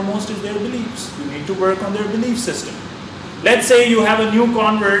and foremost is their beliefs. You need to work on their belief system. Let's say you have a new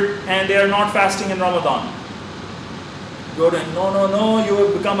convert and they are not fasting in Ramadan. Go to him, no, you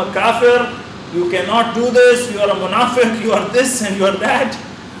have become a kafir. You cannot do this, you are a munafiq, you are this and you are that.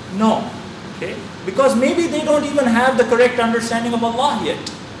 No. Okay? Because maybe they don't even have the correct understanding of Allah yet.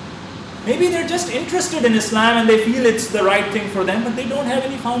 Maybe they're just interested in Islam and they feel it's the right thing for them, but they don't have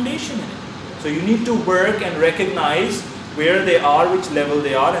any foundation in it. So you need to work and recognize where they are, which level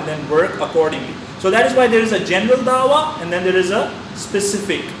they are, and then work accordingly. So that is why there is a general dawah and then there is a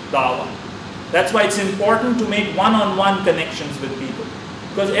specific dawah. That's why it's important to make one-on-one connections with people.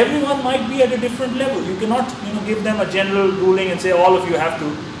 Because everyone might be at a different level. You cannot give them a general ruling and say all of you have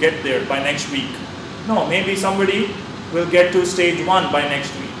to get there by next week. No, maybe somebody will get to stage 1 by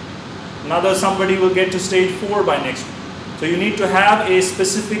next week. Somebody will get to stage 4 by next week. So you need to have a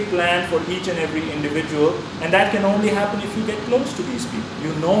specific plan for each and every individual, and that can only happen if you get close to these people.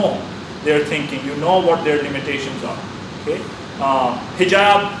 You know their thinking, you know what their limitations are. Okay?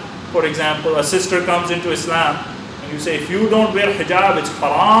 Hijab, for example, a sister comes into Islam, you say, if you don't wear hijab, it's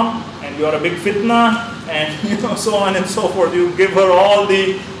haram, and you are a big fitna, and so on and so forth. You give her all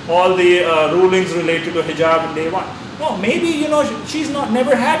the rulings related to hijab in day one. No, maybe she's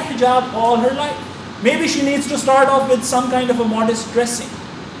never had hijab all her life. Maybe she needs to start off with some kind of a modest dressing.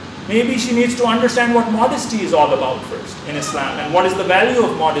 Maybe she needs to understand what modesty is all about first in Islam, and what is the value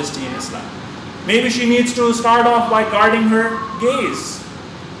of modesty in Islam. Maybe she needs to start off by guarding her gaze.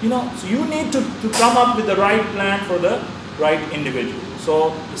 So you need to come up with the right plan for the right individual.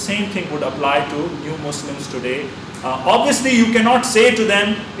 So the same thing would apply to new Muslims today. Obviously, you cannot say to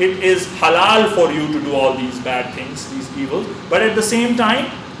them, it is halal for you to do all these bad things, these evils. But at the same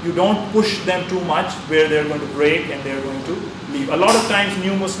time, you don't push them too much where they're going to break and they're going to leave. A lot of times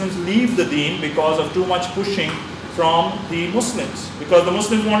new Muslims leave the deen because of too much pushing from the Muslims, because the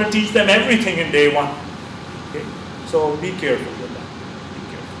Muslims want to teach them everything in day one. Okay? So be careful with that. Be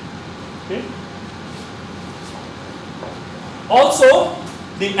careful. Okay? Also,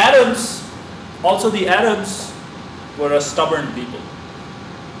 the Arabs were a stubborn people.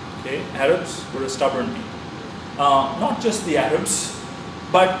 Okay? Arabs were a stubborn people. Not just the Arabs,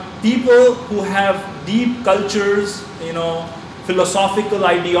 but people who have deep cultures, philosophical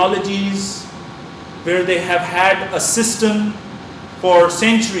ideologies, where they have had a system for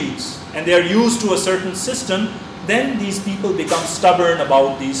centuries and they are used to a certain system, then these people become stubborn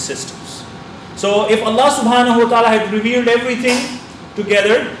about these systems. So if Allah subhanahu wa ta'ala had revealed everything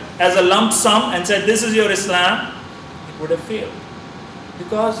together as a lump sum and said, this is your Islam, it would have failed.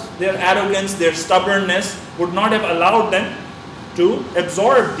 Because their arrogance, their stubbornness would not have allowed them to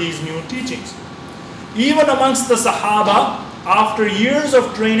absorb these new teachings. Even amongst the Sahaba, after years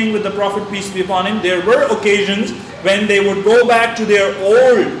of training with the Prophet, peace be upon him, there were occasions when they would go back to their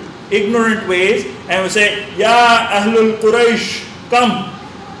old ignorant ways and would say, Ya Ahlul Quraysh, come.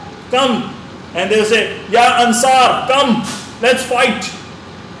 And they would say, Ya Ansar, come, let's fight.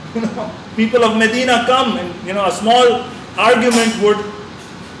 People of Medina, come. And a small argument would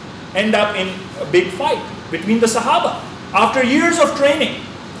end up in a big fight between the Sahaba after years of training.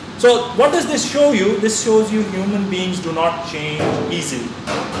 So what does this show you? This shows you human beings do not change easily.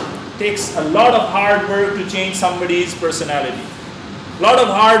 It takes a lot of hard work to change somebody's personality. A lot of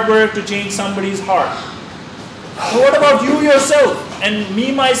hard work to change somebody's heart. So what about you yourself and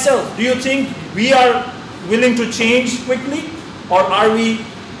me myself? Do you think we are willing to change quickly, or are we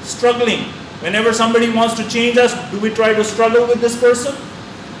struggling? Whenever somebody wants to change us, do we try to struggle with this person?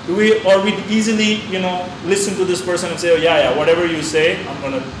 Or we easily, listen to this person and say, oh yeah, whatever you say, I'm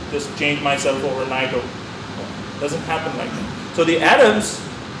going to just change myself overnight. It doesn't happen like that. So the Arabs,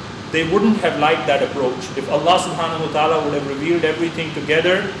 they wouldn't have liked that approach. If Allah subhanahu wa ta'ala would have revealed everything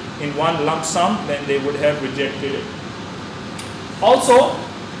together in one lump sum, then they would have rejected it. Also,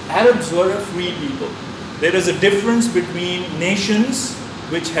 Arabs were a free people. There is a difference between nations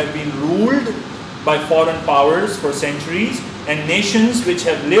which have been ruled by foreign powers for centuries and nations which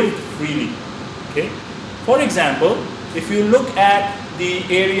have lived freely. Okay? For example, if you look at the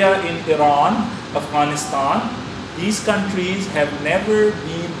area in Iran, Afghanistan, these countries have never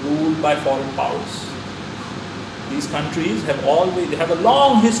been ruled by foreign powers. These countries have a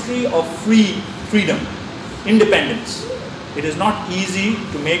long history of freedom, independence. It is not easy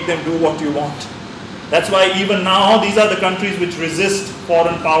to make them do what you want. That's why even now these are the countries which resist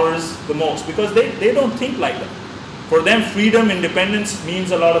foreign powers the most, because they don't think like that. For them, freedom, independence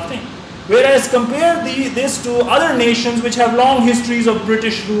means a lot of things. Whereas compare this to other nations which have long histories of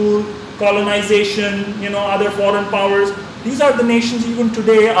British rule, colonization, other foreign powers. These are the nations even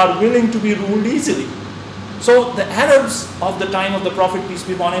today are willing to be ruled easily. So the Arabs of the time of the Prophet, peace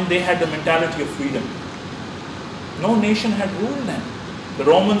be upon him, they had the mentality of freedom. No nation had ruled them. The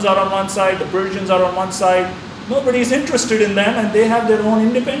Romans are on one side, the Persians are on one side. Nobody is interested in them and they have their own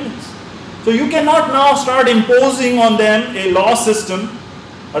independence. So you cannot now start imposing on them a law system,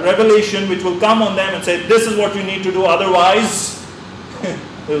 a revelation which will come on them and say, this is what you need to do, otherwise,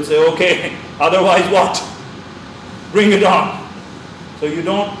 they'll say, okay, otherwise what? Bring it on. So you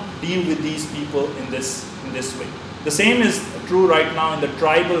don't deal with these people in this way. The same is true right now in the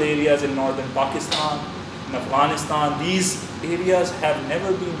tribal areas in northern Pakistan, in Afghanistan. These areas have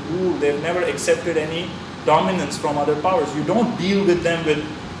never been ruled, they've never accepted any dominance from other powers. You don't deal with them with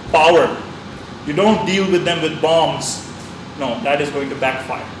power. You don't deal with them with bombs. No, that is going to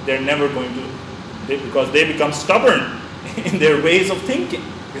backfire. They're never going to, because they become stubborn in their ways of thinking.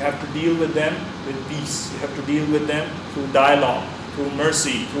 You have to deal with them with peace. You have to deal with them through dialogue, through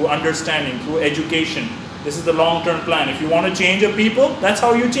mercy, through understanding, through education. This is the long-term plan. If you want to change a people, that's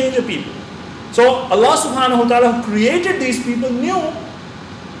how you change a people. So Allah subhanahu wa ta'ala who created these people knew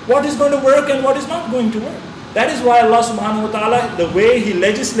what is going to work and what is not going to work. That is why Allah subhanahu wa ta'ala, the way He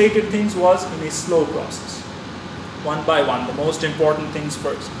legislated things was in a slow process. One by one, the most important things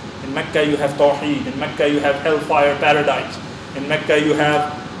first. In Mecca you have Tawheed, in Mecca you have hellfire paradise, in Mecca you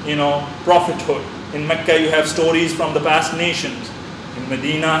have, prophethood, in Mecca you have stories from the past nations. In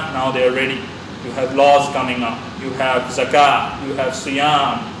Medina, now they are ready. You have laws coming up, you have zakah, you have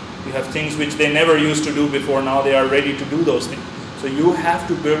siyam, you have things which they never used to do before, now they are ready to do those things. So you have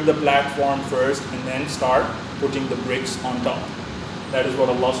to build the platform first and then start putting the bricks on top. That is what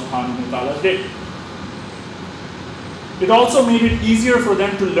Allah subhanahu wa ta'ala did. It also made it easier for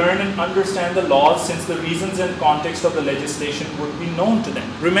them to learn and understand the laws, since the reasons and context of the legislation would be known to them.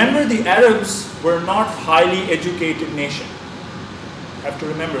 Remember, the Arabs were not highly educated nation. You have to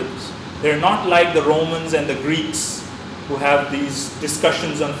remember this. They're not like the Romans and the Greeks who have these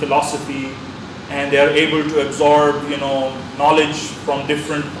discussions on philosophy and they are able to absorb, knowledge from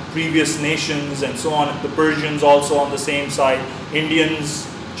different previous nations and so on. The Persians also on the same side, Indians,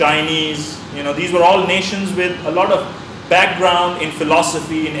 Chinese, these were all nations with a lot of background in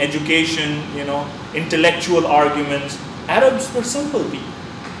philosophy, in education, intellectual arguments. Arabs were simple people.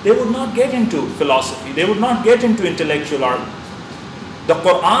 They would not get into philosophy. They would not get into intellectual arguments. The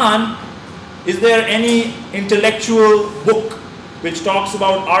Qur'an, is there any intellectual book which talks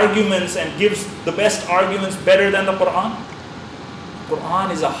about arguments and gives the best arguments better than the Qur'an?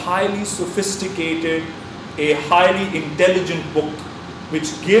 Qur'an is a highly sophisticated, a highly intelligent book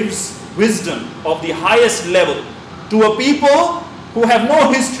which gives wisdom of the highest level to a people who have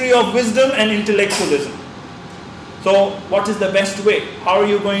no history of wisdom and intellectualism. So what is the best way? How are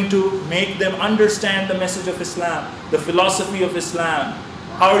you going to make them understand the message of Islam, the philosophy of Islam?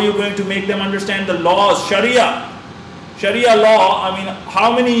 How are you going to make them understand the laws, Sharia? Sharia law,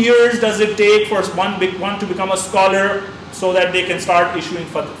 how many years does it take for one to become a scholar so that they can start issuing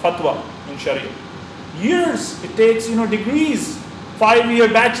fatwa in Sharia? Years. It takes, degrees.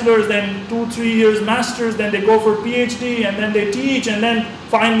 5-year bachelors, then 2-3 years masters, then they go for PhD, and then they teach, and then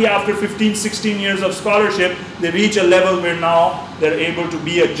finally after 15-16 years of scholarship, they reach a level where now they're able to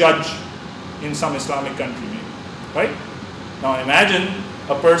be a judge in some Islamic country, maybe, right? Now imagine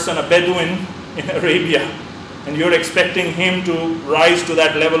a person, a Bedouin in Arabia, and you're expecting him to rise to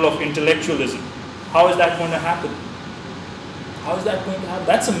that level of intellectualism. How is that going to happen? How is that going to happen?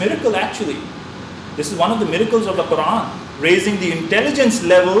 That's a miracle actually. This is one of the miracles of the Quran, raising the intelligence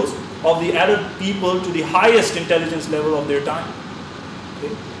levels of the Arab people to the highest intelligence level of their time.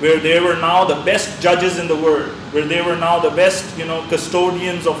 Okay? Where they were now the best judges in the world, where they were now the best,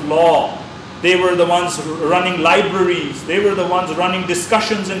 custodians of law. They were the ones running libraries. They were the ones running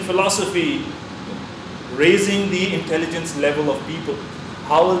discussions in philosophy, raising the intelligence level of people.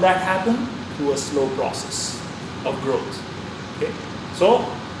 How will that happen? Through a slow process of growth. Okay? So,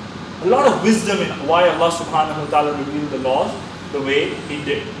 a lot of wisdom in why Allah subhanahu wa ta'ala revealed the laws the way He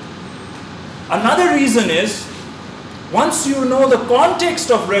did. Another reason is, once you know the context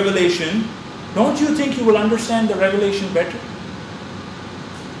of revelation, don't you think you will understand the revelation better?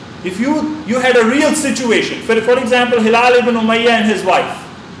 If you had a real situation, for example, Hilal ibn Umayyah and his wife,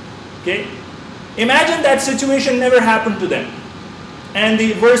 okay? Imagine that situation never happened to them, and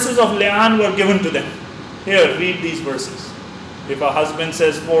the verses of Li'an were given to them. Here, read these verses. If a husband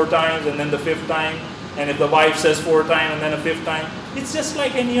says 4 times and then the 5th time, and if the wife says 4 times and then a 5th time, it's just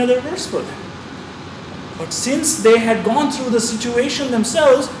like any other verse for them. But since they had gone through the situation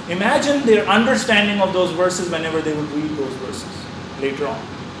themselves, imagine their understanding of those verses whenever they would read those verses later on.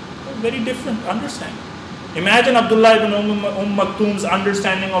 A very different understanding. Imagine Abdullah ibn Maktoum's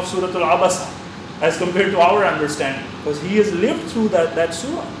understanding of Surah Al-Abasa as compared to our understanding, because he has lived through that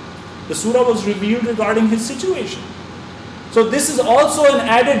surah. The surah was revealed regarding his situation. So this is also an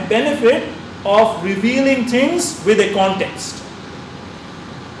added benefit of revealing things with a context.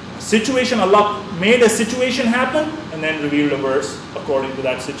 Situation, Allah made a situation happen and then revealed a verse according to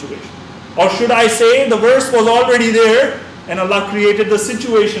that situation. Or should I say the verse was already there and Allah created the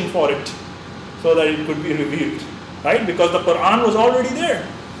situation for it so that it could be revealed. Right? Because the Qur'an was already there.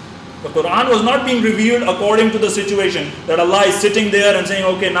 The Qur'an was not being revealed according to the situation, that Allah is sitting there and saying,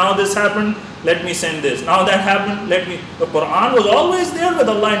 okay, now this happened, let me send this. Now that happened, The Qur'an was always there with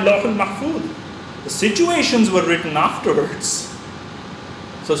Allah in Lawh al-Mahfuz. The situations were written afterwards.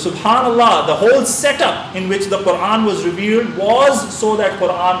 So subhanallah, the whole setup in which the Qur'an was revealed was so that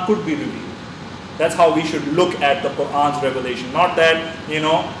Qur'an could be revealed. That's how we should look at the Qur'an's revelation. Not that,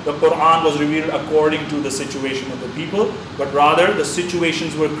 the Qur'an was revealed according to the situation of the people, but rather the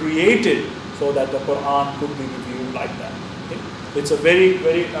situations were created so that the Qur'an could be revealed like that. Okay? It's a very,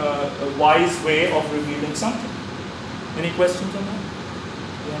 very wise way of revealing something. Any questions on that?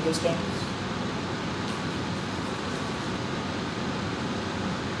 Do you understand this?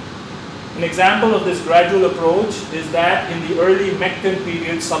 An example of this gradual approach is that in the early Meccan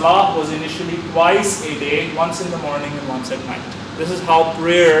period, Salah was initially twice a day, once in the morning and once at night. This is how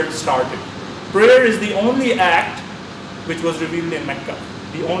prayer started. Prayer is the only act which was revealed in Mecca,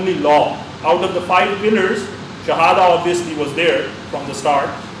 the only law. Out of the 5 pillars, Shahada obviously was there from the start,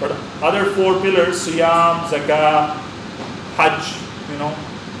 but other 4 pillars, Siyam, Zakah, Hajj,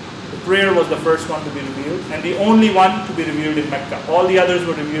 the prayer was the first one to be revealed and the only one to be revealed in Mecca. All the others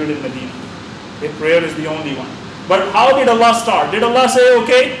were revealed in Medina. Okay, prayer is the only one. But how did Allah start? Did Allah say,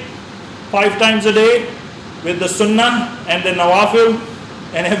 okay, 5 times a day with the sunnah and the nawafil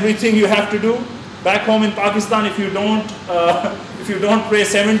and everything you have to do? Back home in Pakistan, if you don't pray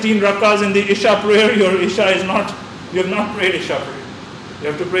 17 rakahs in the Isha prayer, your Isha is not, you have not prayed Isha prayer. You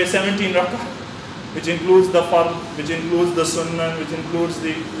have to pray 17 rakah, which includes the fard, which includes the sunnah, which includes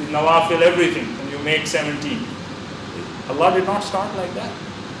the nawafil, everything, and you make 17. Allah did not start like that.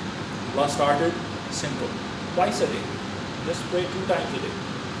 Allah started simple, twice a day. Just pray 2 times a day.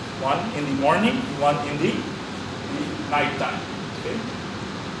 One in the morning, one in the night time. Okay?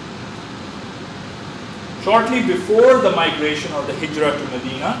 Shortly before the migration or the hijrah to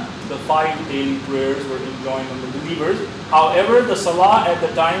Medina, the 5 daily prayers were enjoined on the believers. However, the salah at the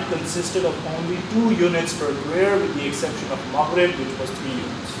time consisted of only 2 units per prayer, with the exception of Maghrib, which was 3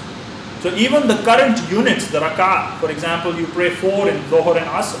 units. So even the current units, the rak'ah, for example, you pray 4 in Dhuhr and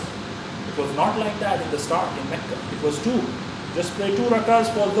Asr. It was not like that in the start in Mecca. It was 2. Just pray 2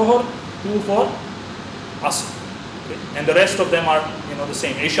 rak'ahs for Dhuhr, 2 for Asr. Okay? And the rest of them are, the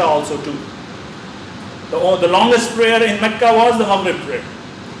same. Isha also 2. The longest prayer in Mecca was the Maghrib prayer.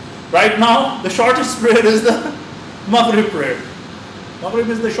 Right now, the shortest prayer is the Maghrib prayer. Maghrib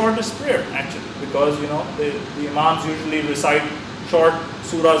is the shortest prayer actually, because the Imams usually recite short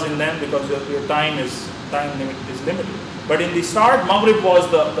surahs in them because your time limit is limited. But in the start, Maghrib was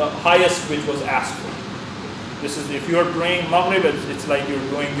the highest which was asked for. This is, if you are praying Maghrib, it's like you're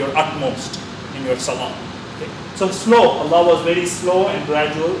doing your utmost in your salah. Okay? So slow. Allah was very slow and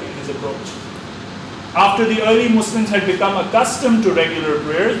gradual in His approach. After the early Muslims had become accustomed to regular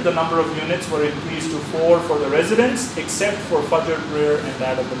prayers, the number of units were increased to 4 for the residents, except for Fajr prayer and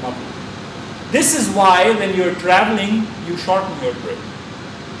that of the Maghrib. This is why when you're traveling, you shorten your prayer.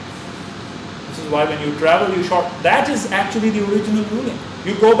 This is why when you travel, you shorten. That is actually the original ruling.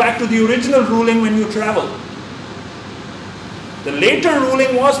 You go back to the original ruling when you travel. The later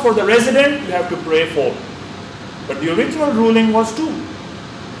ruling was for the resident, you have to pray 4. But the original ruling was 2.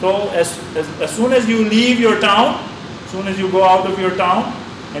 So as soon as you leave your town, as soon as you go out of your town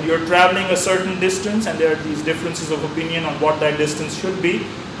and you're traveling a certain distance, and there are these differences of opinion on what that distance should be,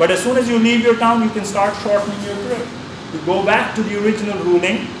 but as soon as you leave your town, you can start shortening your prayer. You go back to the original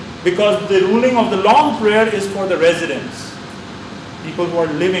ruling, because the ruling of the long prayer is for the residents, people who are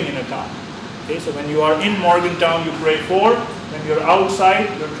living in a town. Okay, so when you are in Morgantown, you pray 4. When you're outside,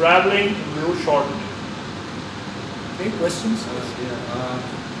 you're traveling, you shorten it. Okay, questions?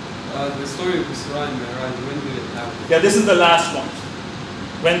 The story of Isra and Mi'raj, when did it happen? Yeah, this is the last one.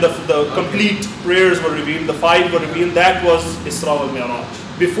 When the complete prayers were revealed, the 5 were revealed, that was Isra wal Mi'raj.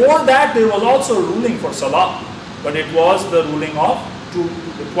 Before that, there was also a ruling for Salah, but it was the ruling of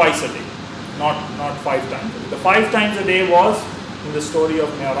twice a day, not 5 times a day. The 5 times a day was in the story of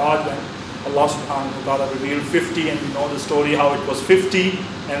Mi'raj, when Allah subhanahu wa ta'ala revealed 50, and we know the story how it was 50,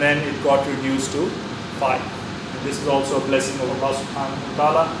 and then it got reduced to 5. And this is also a blessing of Allah subhanahu wa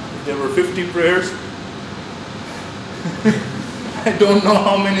ta'ala. There were 50 prayers. I don't know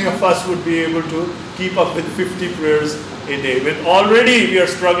how many of us would be able to keep up with 50 prayers a day. With already we are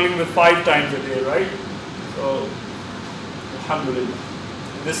struggling with 5 times a day, right? So, alhamdulillah.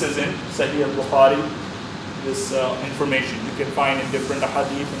 This is in Sahih al-Bukhari. This information you can find in different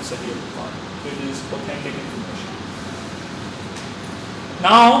hadith in Sahih al-Bukhari. It is authentic information.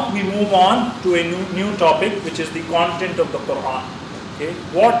 Now we move on to a new topic, which is the content of the Qur'an. Okay?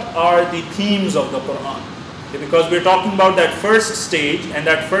 What are the themes of the Qur'an? Okay, because we're talking about that first stage, and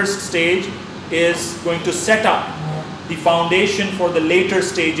that first stage is going to set up the foundation for the later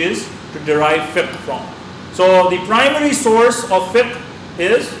stages to derive fiqh from. So the primary source of fiqh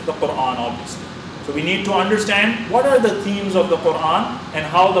is the Qur'an, obviously. So we need to understand what are the themes of the Qur'an and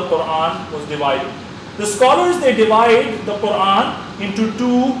how the Qur'an was divided. The scholars, they divide the Qur'an into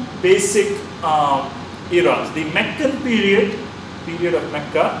 2 basic eras. The Meccan period of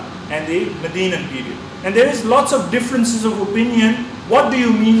Mecca, and the Medinan period. And there is lots of differences of opinion. What do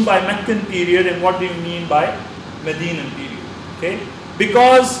you mean by Meccan period and what do you mean by Medinan period? Okay?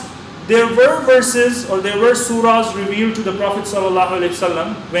 Because there were verses or there were surahs revealed to the Prophet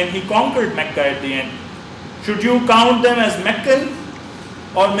ﷺ when he conquered Mecca at the end. Should you count them as Meccan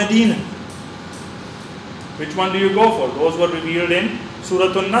or Medinan? Which one do you go for? Those were revealed in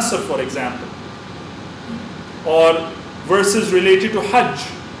Surah An-Nasr, for example. Or verses related to Hajj.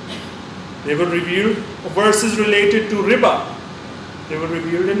 They were revealed. Verses related to riba. They were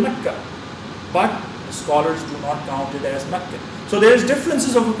revealed in Mecca. But the scholars do not count it as Meccan. So there is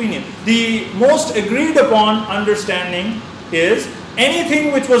differences of opinion. The most agreed upon understanding is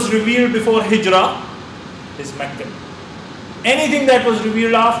anything which was revealed before Hijrah is Meccan. Anything that was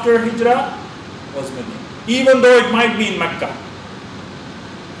revealed after Hijrah was Medina. Even though it might be in Mecca.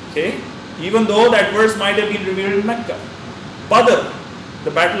 Okay? Even though that verse might have been revealed in Mecca. Badr,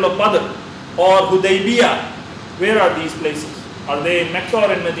 the battle of Badr, or Hudaybiyah. Where are these places? Are they in Mecca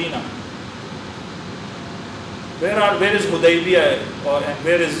or in Medina? Where is Hudaybiyah, and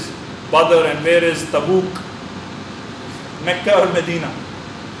where is Badr, and where is Tabuk? Mecca or Medina?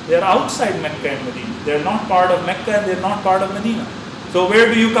 They are outside Mecca and Medina. They are not part of Mecca and they are not part of Medina. So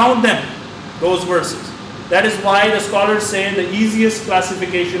where do you count them? Those verses. That is why the scholars say the easiest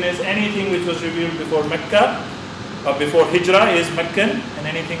classification is anything which was revealed before Mecca, before Hijrah is Meccan, and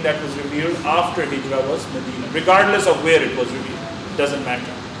anything that was revealed after Hijrah was Medina, regardless of where it was revealed. It doesn't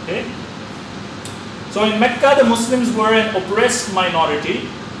matter. Okay? So in Mecca, the Muslims were an oppressed minority,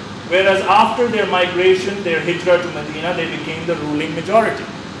 whereas after their migration, their Hijrah to Medina, they became the ruling majority.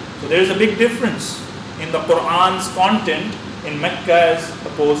 So there is a big difference in the Qur'an's content in Mecca as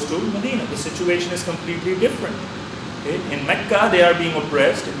opposed to Medina. The situation is completely different. Okay? In Mecca, they are being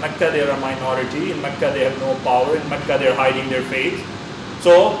oppressed. In Mecca, they are a minority. In Mecca, they have no power. In Mecca, they are hiding their faith.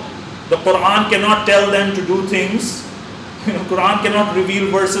 So the Qur'an cannot tell them to do things. Quran cannot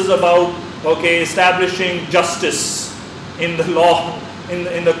reveal verses about establishing justice in the law,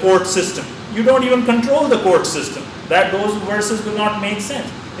 in the court system. You don't even control the court system. Those verses will not make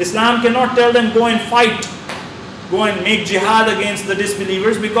sense. Islam cannot tell them go and fight, go and make jihad against the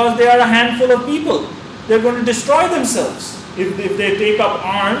disbelievers, because they are a handful of people. They're going to destroy themselves. If they take up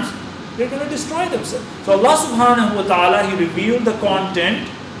arms, they're going to destroy themselves. So Allah subhanahu wa ta'ala, He revealed the content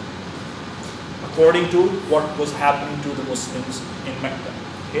according to what was happening to the Muslims in Mecca.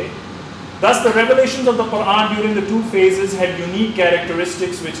 Okay? Thus the revelations of the Quran during the two phases had unique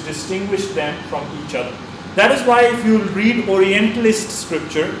characteristics which distinguished them from each other. That is why if you read Orientalist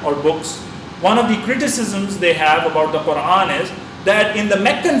scripture or books, one of the criticisms they have about the Quran is that in the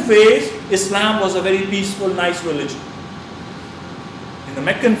Meccan phase, Islam was a very peaceful, nice religion. In the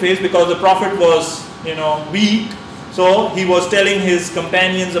Meccan phase, because the Prophet was, weak, so he was telling his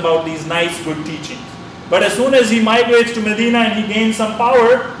companions about these nice, good teachings. But as soon as he migrates to Medina and he gains some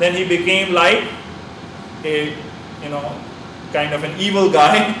power, then he became like a, kind of an evil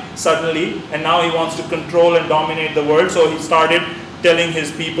guy suddenly, and now he wants to control and dominate the world. So he started telling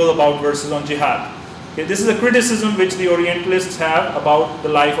his people about verses on jihad. Okay, this is a criticism which the Orientalists have about the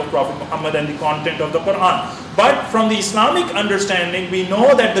life of Prophet Muhammad and the content of the Quran. But from the Islamic understanding, we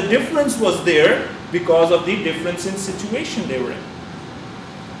know that the difference was there because of the difference in situation they were in.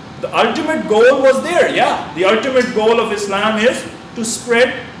 The ultimate goal was there, yeah. The ultimate goal of Islam is to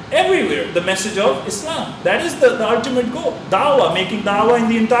spread everywhere the message of Islam. That is the ultimate goal. Dawah, making dawah in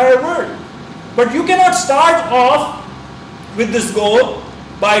the entire world. But you cannot start off with this goal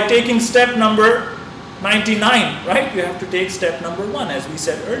by taking step number 99, right? You have to take step number 1, as we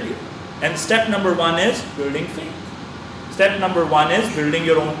said earlier. And step number 1 is building faith. Step number 1 is building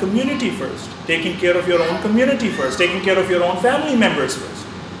your own community first. Taking care of your own community first. Taking care of your own family members first.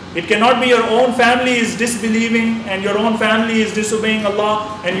 It cannot be your own family is disbelieving and your own family is disobeying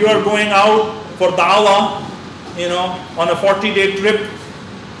Allah and you are going out for da'wah, on a 40-day trip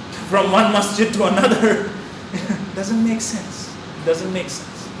from one masjid to another. Doesn't make sense. Doesn't make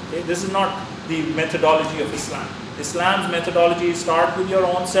sense. Okay? This is not the methodology of Islam. Islam's methodology is start with your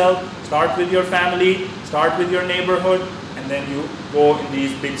own self, start with your family, start with your neighborhood, and then you go in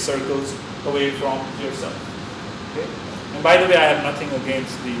these big circles away from yourself. Okay? And by the way, I have nothing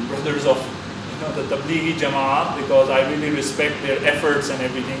against the brothers of the Tablighi Jama'ah, because I really respect their efforts and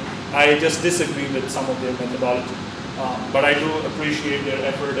everything. I just disagree with some of their methodology. But I do appreciate their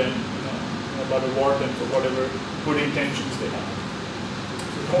effort and but reward them for whatever good intentions they have.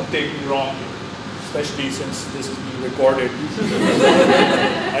 So don't take me wrong here, especially since this is being recorded.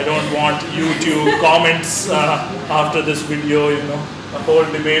 I don't want YouTube comments after this video, the whole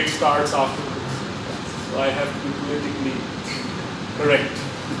debate starts afterwards. So I have to be politically correct.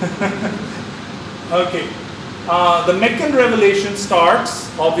 Okay. The Meccan revelation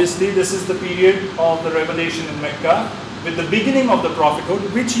starts, obviously this is the period of the revelation in Mecca, with the beginning of the prophethood.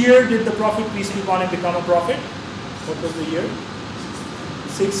 Which year did the Prophet, peace be upon him, become a prophet? What was the year?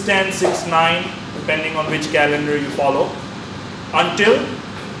 610, 69, depending on which calendar you follow. Until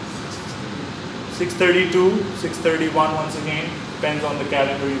 632, 631 once again, depends on the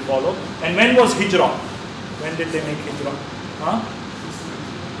calendar you follow. And when was Hijrah? When did they make Hijrah?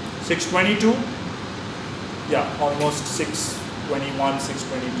 622? Yeah, almost 621,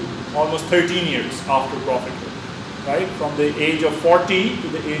 622. Almost 13 years after prophethood. Right? From the age of 40 to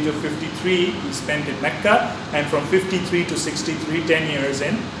the age of 53, he spent in Mecca, and from 53 to 63, 10 years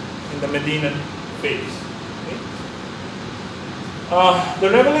in the Medinan phase. Okay? The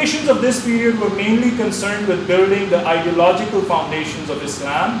revelations of this period were mainly concerned with building the ideological foundations of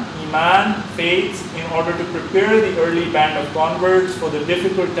Islam, Iman, faith, in order to prepare the early band of converts for the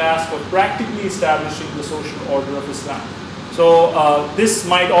difficult task of practically establishing the social order of Islam. So this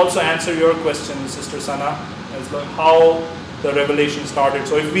might also answer your question, Sister Sana, as to how the revelation started.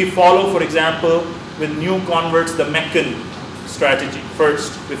 So if we follow, for example, with new converts, the Meccan strategy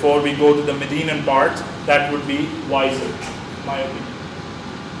first, before we go to the Medinan part, that would be wiser, in my opinion.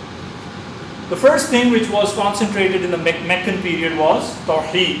 The first thing which was concentrated in the Meccan period was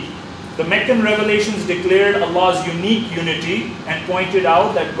Tawheed. The Meccan revelations declared Allah's unique unity and pointed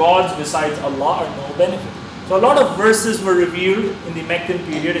out that gods besides Allah are no benefit. So a lot of verses were revealed in the Meccan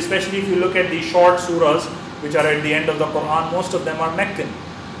period, especially if you look at the short surahs which are at the end of the Qur'an. Most of them are Meccan.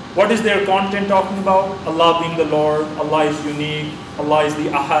 What is their content talking about? Allah being the Lord, Allah is unique, Allah is the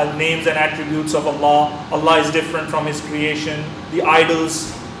Ahad, names and attributes of Allah, Allah is different from His creation, the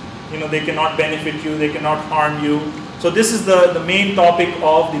idols, they cannot benefit you, they cannot harm you. So this is the main topic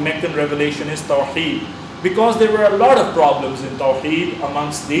of the Meccan revelation is Tawheed, because there were a lot of problems in Tawheed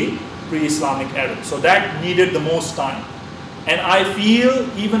amongst the pre-Islamic Arabs. So that needed the most time. And I feel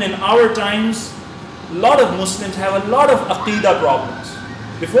even in our times, a lot of Muslims have a lot of Aqidah problems.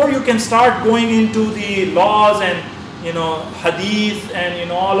 Before you can start going into the laws and hadith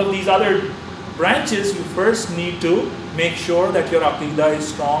and all of these other branches, you first need to make sure that your Aqidah is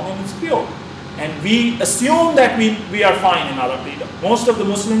strong and it's pure. And we assume that we are fine in our Aqidah. Most of the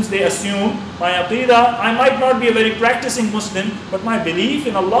Muslims, they assume my Aqidah, I might not be a very practicing Muslim, but my belief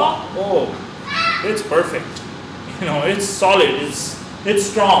in Allah, it's perfect. It's solid, it's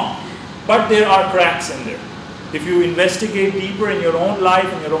strong. But there are cracks in there. If you investigate deeper in your own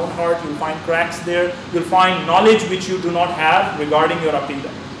life, in your own heart, you'll find cracks there. You'll find knowledge which you do not have regarding your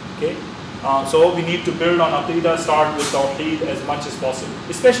Aqidah. Okay? So we need to build on Aqidah, start with Tawheed as much as possible.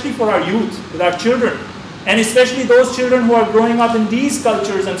 Especially for our youth, with our children. And especially those children who are growing up in these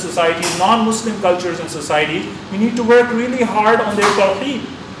cultures and societies, non-Muslim cultures and societies, we need to work really hard on their Tawheed.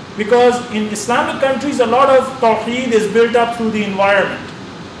 Because in Islamic countries, a lot of Tawheed is built up through the environment.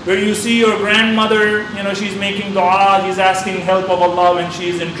 Where you see your grandmother, she's making dua, she's asking help of Allah when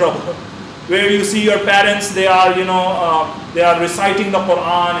she's in trouble. Where you see your parents, they are, they are reciting the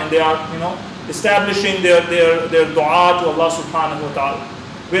Qur'an and they are, establishing their dua to Allah subhanahu wa ta'ala.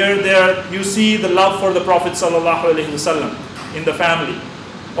 Where you see the love for the Prophet sallallahu alaihi wasallam in the family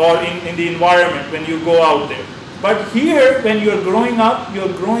or in the environment when you go out there. But here, when you're growing up,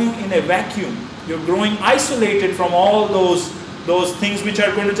 you're growing in a vacuum. You're growing isolated from all those things which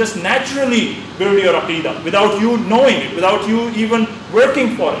are going to just naturally build your Aqidah without you knowing it, without you even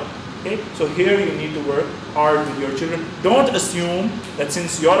working for it. Okay? So here you need to work hard with your children. Don't assume that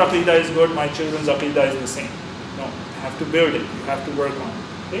since your Aqidah is good, my children's Aqidah is the same. No, you have to build it. You have to work on it.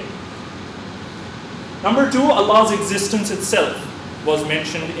 Okay? Number two, Allah's existence itself was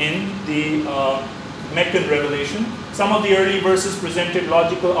mentioned in the Meccan revelation. Some of the early verses presented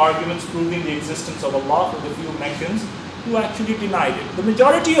logical arguments proving the existence of Allah for the few Meccans who actually denied it. The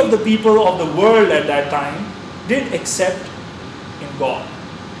majority of the people of the world at that time did accept in God,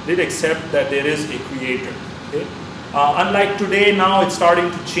 did accept that there is a creator. Okay? Unlike today, now it's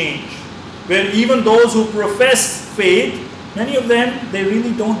starting to change, where even those who profess faith, many of them, they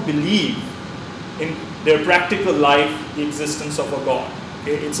really don't believe in their practical life the existence of a God.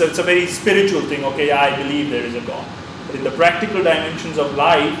 Okay? It's a very spiritual thing. Okay, yeah, I believe there is a God. But in the practical dimensions of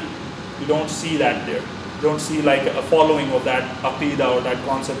life, you don't see that there. You don't see like a following of that Aqidah or that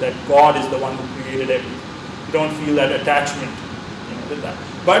concept that God is the one who created everything. You don't feel that attachment with that.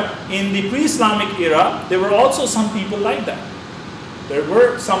 But in the pre-Islamic era, there were also some people like that. There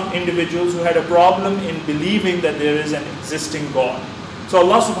were some individuals who had a problem in believing that there is an existing God. So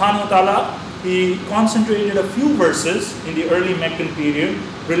Allah subhanahu wa ta'ala, He concentrated a few verses in the early Meccan period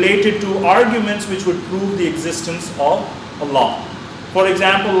related to arguments which would prove the existence of Allah. For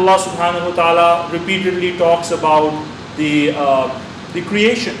example, Allah subhanahu wa ta'ala repeatedly talks about the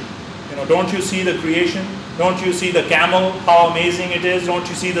creation. Don't you see the creation? Don't you see the camel, how amazing it is? Don't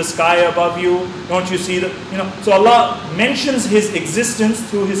you see the sky above you? Don't you see the, So Allah mentions His existence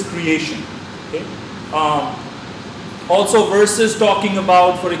through His creation. Okay? Also verses talking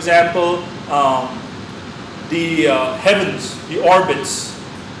about, for example, the heavens, the orbits.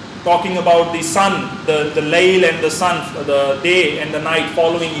 Talking about the sun, the layl and the sun, the day and the night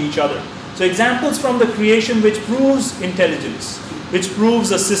following each other. So examples from the creation which proves intelligence, which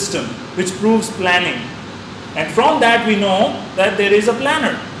proves a system, which proves planning. And from that we know that there is a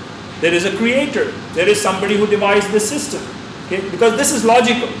planner, there is a creator, there is somebody who devised the system. Okay? Because this is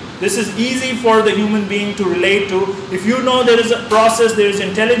logical. This is easy for the human being to relate to. If you know there is a process, there is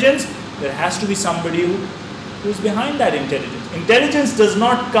intelligence, there has to be somebody who's behind that intelligence. Intelligence does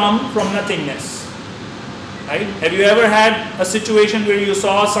not come from nothingness. Right? Have you ever had a situation where you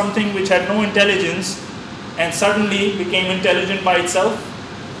saw something which had no intelligence and suddenly became intelligent by itself?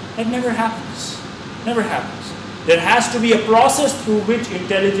 That never happens. Never happens. There has to be a process through which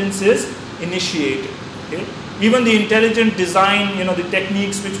intelligence is initiated. Okay? Even the intelligent design, the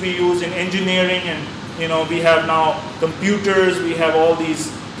techniques which we use in engineering, and we have now computers, we have all these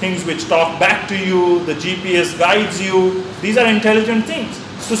things which talk back to you, the GPS guides you. These are intelligent things.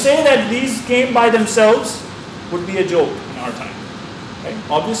 To say that these came by themselves would be a joke in our time. Right?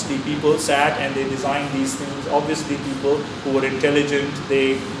 Obviously people sat and they designed these things. Obviously people who were intelligent,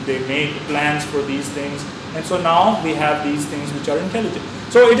 they made plans for these things. And so now we have these things which are intelligent.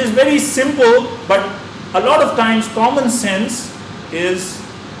 So it is very simple, but a lot of times common sense is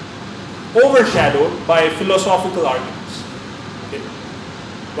overshadowed by philosophical arguments, okay?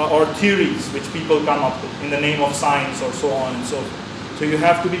 Or theories which people come up with in the name of science or so on and so forth. So you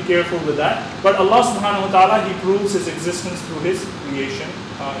have to be careful with that. But Allah subhanahu wa ta'ala, He proves His existence through His creation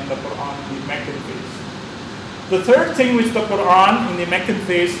in the Qur'an, in the Meccan phase. The third thing which the Qur'an in the Meccan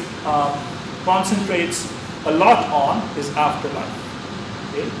phase concentrates a lot on is afterlife.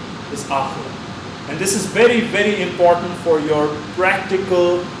 Okay? Is akhirah. And this is very, very important for your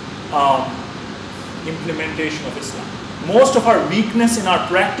practical implementation of Islam. Most of our weakness in our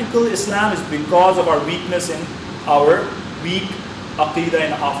practical Islam is because of our weakness in our weak aqidah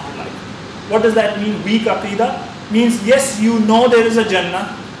in afterlife. What does that mean, weak aqidah? Means yes, you know there is a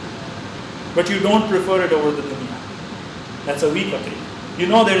Jannah, but you don't prefer it over the dunya. That's a weak aqidah. You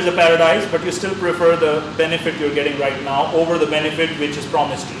know there is a paradise, but you still prefer the benefit you're getting right now over the benefit which is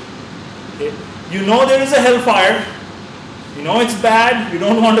promised to you. Okay? You know there is a hellfire. You know it's bad. You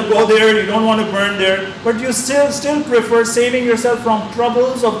don't want to go there. You don't want to burn there. But you still prefer saving yourself from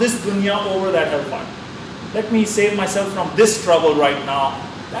troubles of this dunya over that hellfire. Let me save myself from this trouble right now.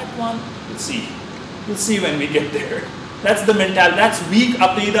 That one, we'll see. We'll see when we get there. That's the mentality. That's weak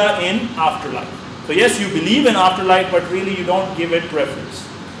aqidah in afterlife. So yes, you believe in afterlife, but really you don't give it preference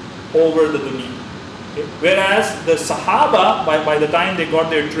over the dunya. Okay? Whereas the Sahaba, by the time they got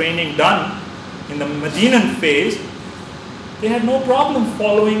their training done in the Medinan phase, they had no problem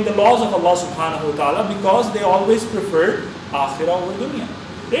following the laws of Allah subhanahu wa ta'ala because they always preferred akhirah over dunya.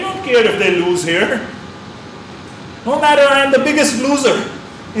 They don't care if they lose here. No matter I am the biggest loser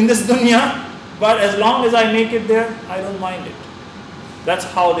in this dunya, but as long as I make it there, I don't mind it. That's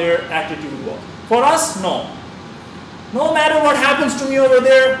how their attitude was. For us, no. No matter what happens to me over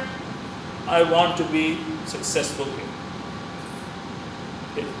there, I want to be successful here.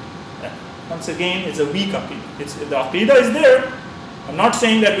 Okay. Once again, it's a weak aqidah. The aqidah is there. I'm not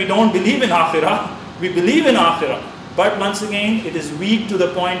saying that we don't believe in akhirah. We believe in akhirah. But once again, it is weak to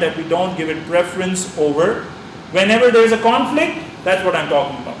the point that we don't give it preference over. Whenever there is a conflict, that's what I'm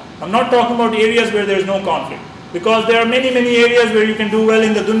talking about. I'm not talking about areas where there is no conflict. Because there are many areas where you can do well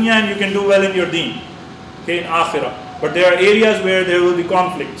in the dunya and you can do well in your deen. Okay, in akhirah. But there are areas where there will be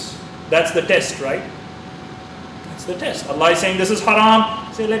conflicts. That's the test, right? That's the test. Allah is saying this is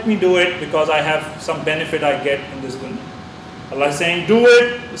haram. Say, let me do it because I have some benefit I get in this dunya. Allah is saying, do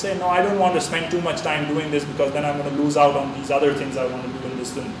it. You say, no, I don't want to spend too much time doing this because then I'm going to lose out on these other things I want to do in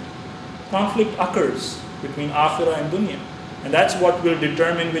this dunya. Conflict occurs between akhirah and dunya. And that's what will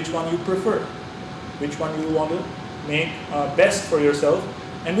determine which one you prefer. Which one you want to make best for yourself,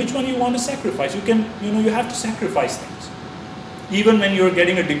 and which one you want to sacrifice. You have to sacrifice things. Even when you're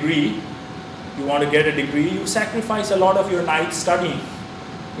getting a degree, you want to get a degree, you sacrifice a lot of your nights studying.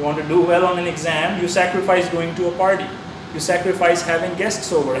 You want to do well on an exam, you sacrifice going to a party. You sacrifice having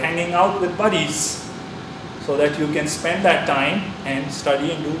guests over, hanging out with buddies, so that you can spend that time and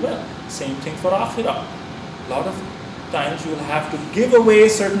study and do well. Same thing for akhirah. A lot of times you will have to give away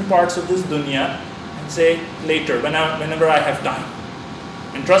certain parts of this dunya say later, whenever I have time.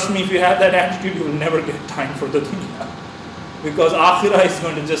 And trust me, if you have that attitude, you will never get time for the dunya. Because akhirah is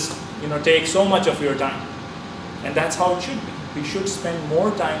going to just, take so much of your time. And that's how it should be. We should spend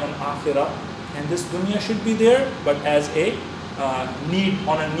more time on akhirah, and this dunya should be there, but as a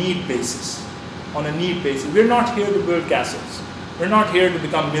on a need basis. On a need basis. We're not here to build castles. We're not here to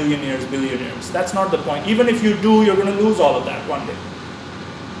become millionaires, billionaires. That's not the point. Even if you do, you're going to lose all of that one day.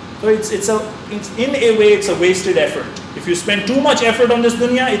 So it's in a way, it's a wasted effort. If you spend too much effort on this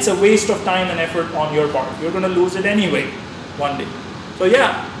dunya, it's a waste of time and effort on your part. You're going to lose it anyway, one day. So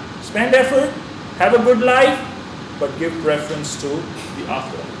yeah, spend effort, have a good life, but give preference to the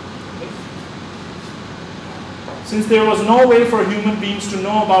akhirah. Okay? since there was no way for human beings to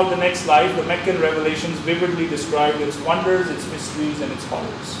know about the next life, the Meccan revelations vividly described its wonders, its mysteries, and its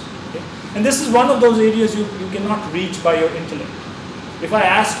horrors. Okay? And this is one of those areas you cannot reach by your intellect. If I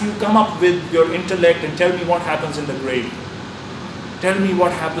ask you, come up with your intellect and tell me what happens in the grave. Tell me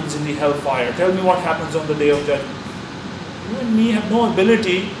what happens in the hellfire. Tell me what happens on the day of judgment. You and me have no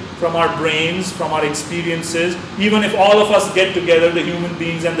ability from our brains, from our experiences, even if all of us get together, the human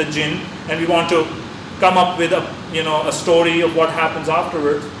beings and the jinn, and we want to come up with a story of what happens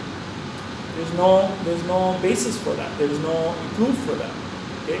afterwards. There's no basis for that. There is no proof for that.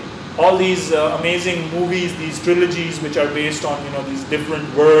 Okay? All these amazing movies, these trilogies which are based on these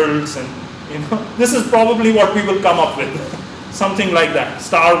different worlds, and this is probably what we will come up with. Something like that.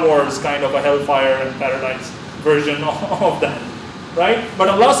 Star Wars kind of a hellfire and paradise version of that. Right? But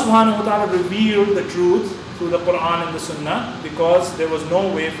Allah subhanahu wa ta'ala revealed the truth through the Qur'an and the Sunnah because there was no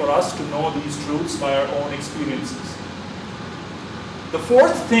way for us to know these truths by our own experiences. The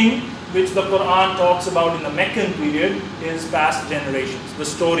fourth thing which the Qur'an talks about in the Meccan period is past generations, the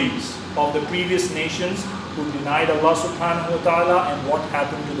stories of the previous nations who denied Allah subhanahu wa ta'ala and what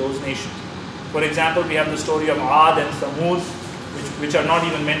happened to those nations. For example, we have the story of Ad and Thamud, which are not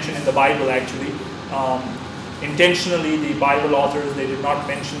even mentioned in the Bible actually. Intentionally, the Bible authors, they did not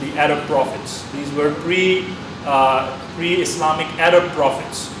mention the Arab prophets. These were pre-Islamic Arab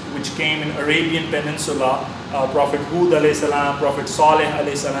prophets, which came in Arabian Peninsula. Prophet Hud alayhi salam, Prophet Saleh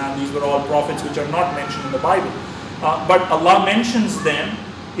alayhi salam. These were all prophets which are not mentioned in the Bible. But Allah mentions them,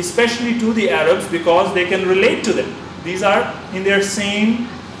 especially to the Arabs, because they can relate to them. These are in their same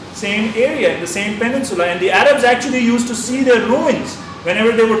area, in the same peninsula. And the Arabs actually used to see their ruins.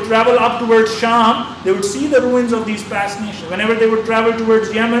 Whenever they would travel up towards Sham, they would see the ruins of these past nations. Whenever they would travel towards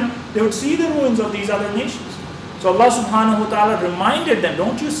Yemen, they would see the ruins of these other nations. So Allah subhanahu wa ta'ala reminded them,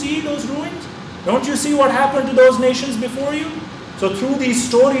 don't you see those ruins? Don't you see what happened to those nations before you? So through these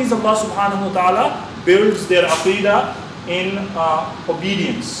stories, Allah subhanahu wa ta'ala builds their aqidah in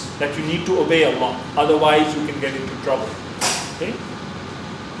obedience, that you need to obey Allah. Otherwise you can get into trouble. Okay?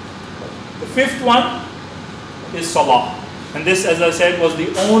 The fifth one is salah. And this, as I said, was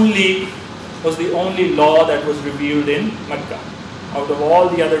the only law that was revealed in Mecca. Out of all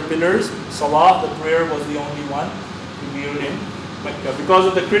the other pillars, salah, the prayer, was the only one revealed in Mecca. Because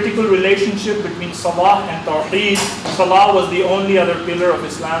of the critical relationship between salah and tawheed, salah was the only other pillar of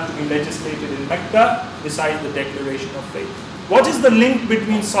Islam to be legislated in Mecca, besides the declaration of faith. What is the link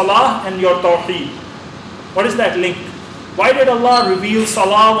between salah and your tawheed? What is that link? Why did Allah reveal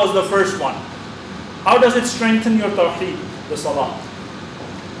salah was the first one? How does it strengthen your tawheed? The salah,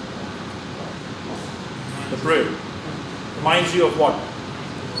 the prayer, reminds you of what?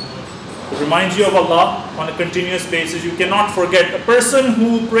 It reminds you of Allah on a continuous basis. You cannot forget. A person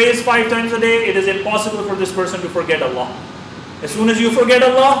who prays 5 times a day, it is impossible for this person to forget Allah. As soon as you forget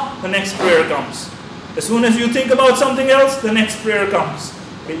Allah, the next prayer comes. As soon as you think about something else, the next prayer comes.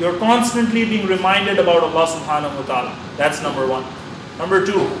 Okay, you're constantly being reminded about Allah subhanahu wa ta'ala. That's number one. Number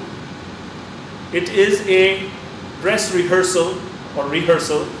two, it is a dress rehearsal for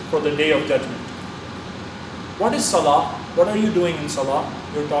the day of judgment. What is salah? What are you doing in salah?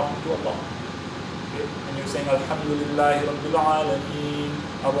 You're talking to Allah. Okay? And you're saying, Alhamdulillahi Rabbil Alameen,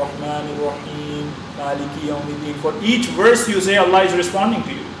 Ar-Rahman Ar-Rahim, Maliki Yawmiddin. For each verse you say, Allah is responding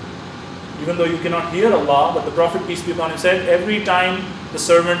to you. Even though you cannot hear Allah, but the Prophet, peace be upon him, said, every time the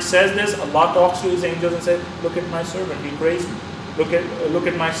servant says this, Allah talks to his angels and says, look at my servant, he praised me. Look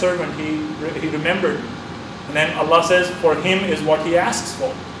at my servant, he remembered me. And then Allah says, for him is what he asks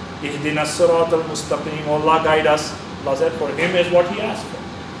for. Ihdinas siratal mustaqim. Allah guide us. Allah said, for him is what he asks for.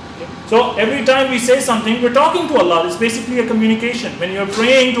 Okay? So every time we say something, we're talking to Allah. It's basically a communication. When you're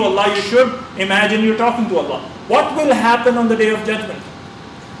praying to Allah, you should imagine you're talking to Allah. What will happen on the day of judgment?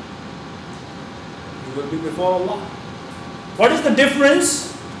 You will be before Allah. What is the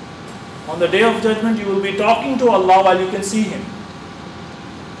difference? On the day of judgment, you will be talking to Allah while you can see Him.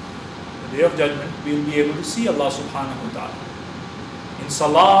 Day of judgment, we will be able to see Allah subhanahu wa ta'ala. In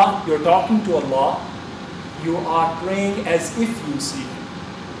salah, you're talking to Allah, you are praying as if you see Him.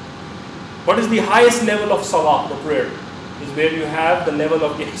 What is the highest level of salah, the prayer? Is where you have the level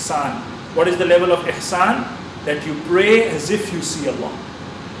of ihsan. What is the level of ihsan? That you pray as if you see Allah.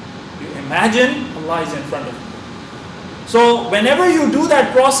 You imagine Allah is in front of you. So whenever you do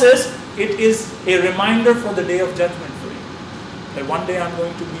that process, it is a reminder for the day of judgment. That one day I'm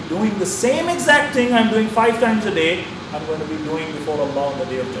going to be doing the same exact thing I'm doing 5 times a day, I'm going to be doing before Allah on the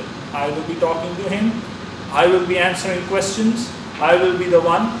day of judgment. I will be talking to Him, I will be answering questions, I will be the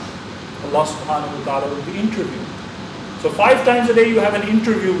one, Allah subhanahu wa ta'ala will be interviewing. So 5 times a day you have an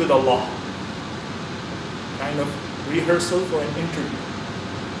interview with Allah. kind of rehearsal for an interview.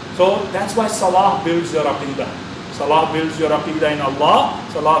 So that's why salah builds your aqidah. Salah builds your aqidah in Allah.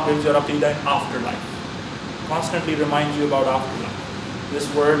 Salah builds your aqidah in afterlife. Constantly reminds you about afterlife.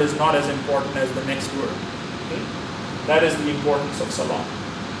 This word is not as important as the next word. Okay? That is the importance of salah.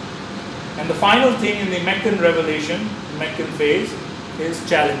 And the final thing in the Meccan revelation, Meccan phase, is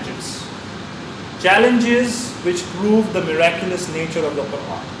challenges. Challenges which prove the miraculous nature of the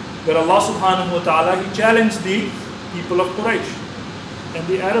Qur'an. Where Allah subhanahu wa ta'ala, He challenged the people of Quraysh and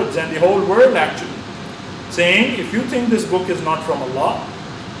the Arabs and the whole world actually, saying, if you think this book is not from Allah,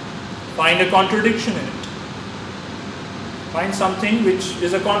 find a contradiction in it. Find something which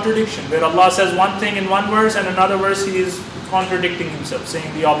is a contradiction, where Allah says one thing in one verse and another verse He is contradicting Himself,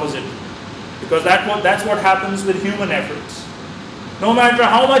 saying the opposite. Because that's what happens with human efforts. No matter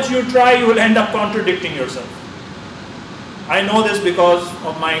how much you try, you will end up contradicting yourself. I know this because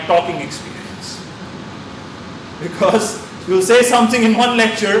of my talking experience. Because you'll say something in one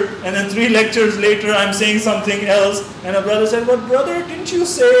lecture, and then 3 lectures later I'm saying something else, and a brother said, "But brother, didn't you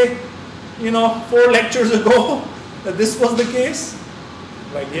say, 4 lectures ago that this was the case?"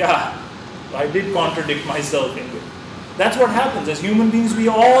 Like, yeah, I did contradict myself in it. That's what happens. As human beings, we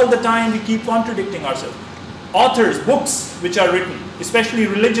all the time, we keep contradicting ourselves. Authors, books which are written, especially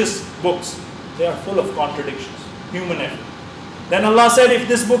religious books, they are full of contradictions, human effort. Then Allah said, if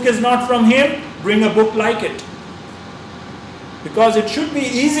this book is not from Him, bring a book like it. Because it should be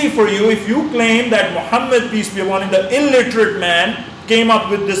easy for you if you claim that Muhammad, peace be upon him, the illiterate man, came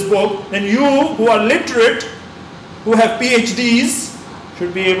up with this book, then you who are literate, who have PhDs,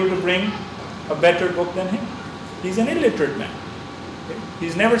 should be able to bring a better book than him. He's an illiterate man. Okay?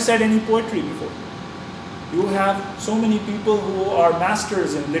 He's never said any poetry before. You have so many people who are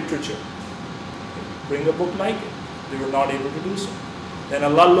masters in literature. Okay? Bring a book like it. They were not able to do so. Then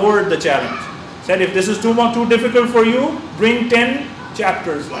Allah lowered the challenge. Said, if this is too difficult for you, bring 10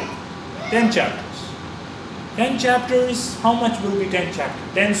 chapters like it. 10 chapters. 10 chapters, how much will be 10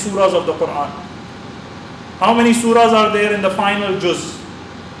 chapters? 10 surahs of the Qur'an. How many surahs are there in the final juz?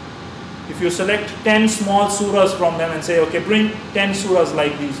 If you select 10 small surahs from them and say, okay, bring 10 surahs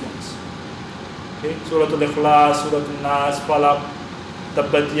like these ones. Okay, Surah Al-Ikhlas, Surah Al-Nas, Falaq,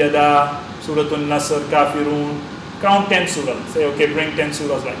 Tabbat Yada, Surah Al-Nasr, Kafirun. Count 10 surahs. Say, okay, bring 10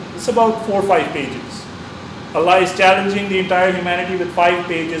 surahs like this. It's about 4 or 5 pages. Allah is challenging the entire humanity with 5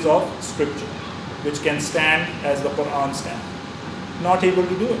 pages of scripture, which can stand as the Qur'an stands. Not able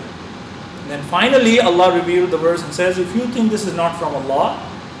to do it. And then finally, Allah revealed the verse and says, if you think this is not from Allah,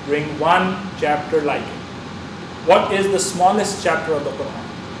 bring 1 chapter like it. What is the smallest chapter of the Qur'an?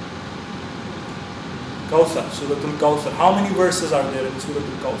 Kawthar, Surah Al-Kawthar. How many verses are there in Surah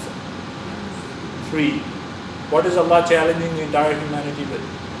Al-Kawthar? 3. What is Allah challenging the entire humanity with?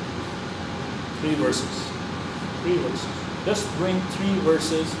 3 verses. 3 verses. Just bring 3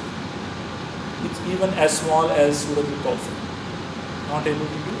 verses. It's even as small as Surah Al-Kawthar. Not able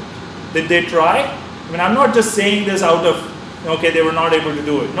to do it. Did they try? I mean, I'm not just saying this out of, okay, they were not able to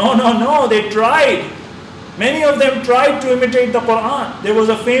do it. No, they tried. Many of them tried to imitate the Qur'an. There was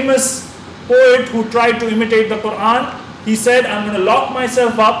a famous poet who tried to imitate the Qur'an. He said, I'm going to lock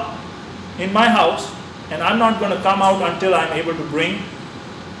myself up in my house, and I'm not going to come out until I'm able to bring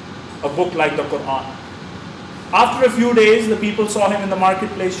a book like the Qur'an. After a few days, the people saw him in the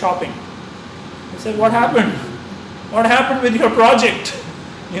marketplace shopping. They said, what happened? What happened with your project?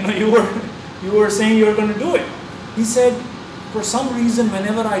 You were saying you were going to do it. He said, for some reason,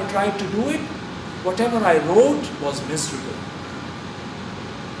 whenever I tried to do it, whatever I wrote was miserable.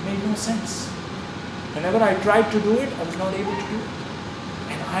 It made no sense. Whenever I tried to do it, I was not able to do it.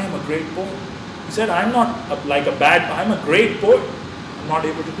 And I am a great poet. He said, I'm not I'm a great poet. I'm not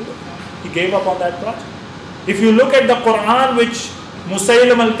able to do it. He gave up on that project. If you look at the Qur'an, which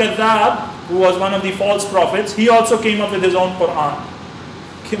Musaylim al-Kadhab, who was one of the false prophets, he also came up with his own Qur'an.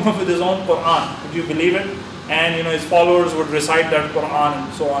 Would you believe it? And his followers would recite that Qur'an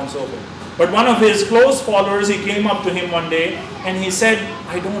and so on and so forth. But one of his close followers, he came up to him one day and he said,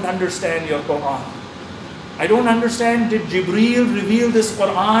 I don't understand your Qur'an. I don't understand, did Jibreel reveal this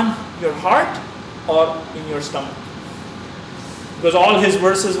Qur'an in your heart or in your stomach? Because all his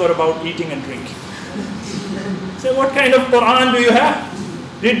verses were about eating and drinking. So what kind of Qur'an do you have?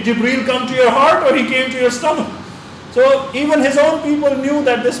 Did Jibreel come to your heart or he came to your stomach? So even his own people knew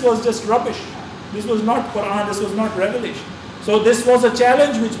that this was just rubbish. This was not Qur'an, this was not revelation. So this was a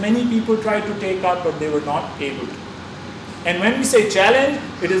challenge which many people tried to take up, but they were not able to. And when we say challenge,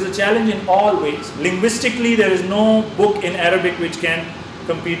 it is a challenge in all ways. Linguistically, there is no book in Arabic which can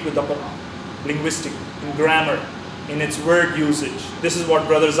compete with the Qur'an. Linguistically, in grammar, in its word usage. This is what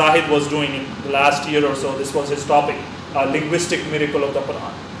Brother Zahid was doing in the last year or so. This was his topic, linguistic miracle of the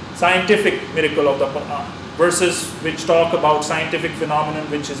Qur'an, scientific miracle of the Qur'an, verses which talk about scientific phenomenon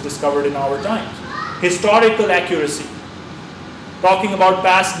which is discovered in our times. Historical accuracy, talking about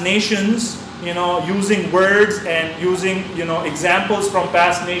past nations, using words and using, examples from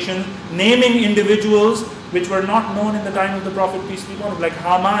past nations, naming individuals which were not known in the time of the Prophet, peace be upon him, like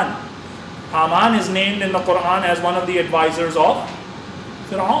Haman. Haman is named in the Quran as one of the advisors of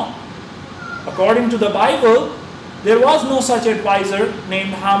Fir'aun. According to the Bible, there was no such advisor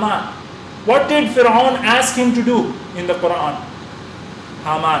named Haman. What did Fir'aun ask him to do in the Quran?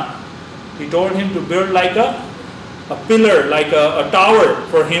 Haman. He told him to build like a pillar, like a tower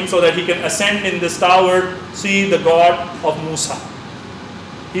for him, so that he can ascend in this tower, see the God of Musa.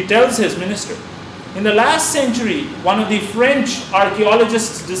 He tells his minister. In the last century, one of the French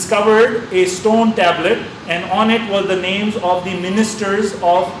archaeologists discovered a stone tablet, and on it were the names of the ministers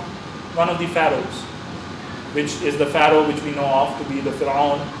of one of the pharaohs, which is the pharaoh which we know of to be the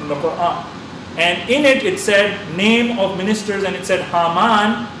Fir'aun in the Quran. And in it, it said name of ministers, and it said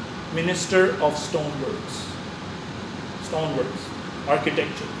Haman, minister of stoneworks. Stoneworks,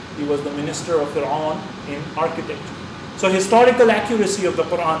 architecture. He was the minister of Fir'aun in architecture. So historical accuracy of the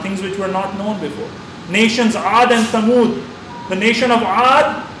Quran, things which were not known before. Nations Ad and Thamud. The nation of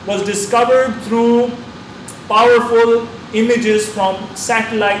Ad was discovered through powerful images from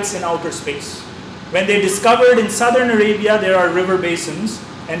satellites in outer space. When they discovered in southern Arabia there are river basins,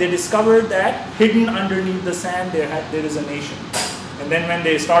 and they discovered that hidden underneath the sand there is a nation. And then when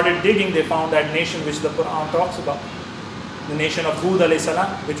they started digging, they found that nation which the Quran talks about. The nation of Hud alayhi salam,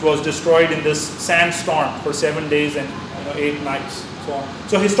 which was destroyed in this sandstorm for 7 days and 8 nights. So on.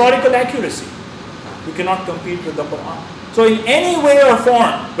 So historical accuracy. You cannot compete with the Quran. So in any way or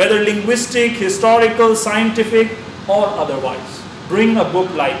form, whether linguistic, historical, scientific, or otherwise, bring a book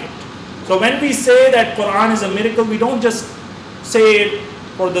like it. So when we say that Quran is a miracle, we don't just say it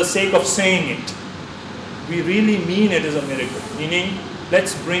for the sake of saying it. We really mean it is a miracle. Meaning,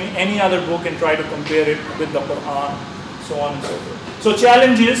 let's bring any other book and try to compare it with the Quran, so on and so forth. So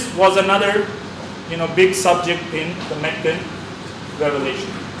challenges was another big subject in the Meccan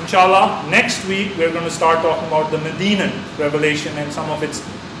revelation. Inshallah, next week we're going to start talking about the Medinan revelation and some of its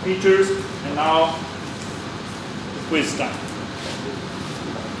features. And now, quiz time.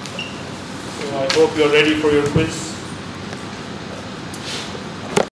 So I hope you're ready for your quiz.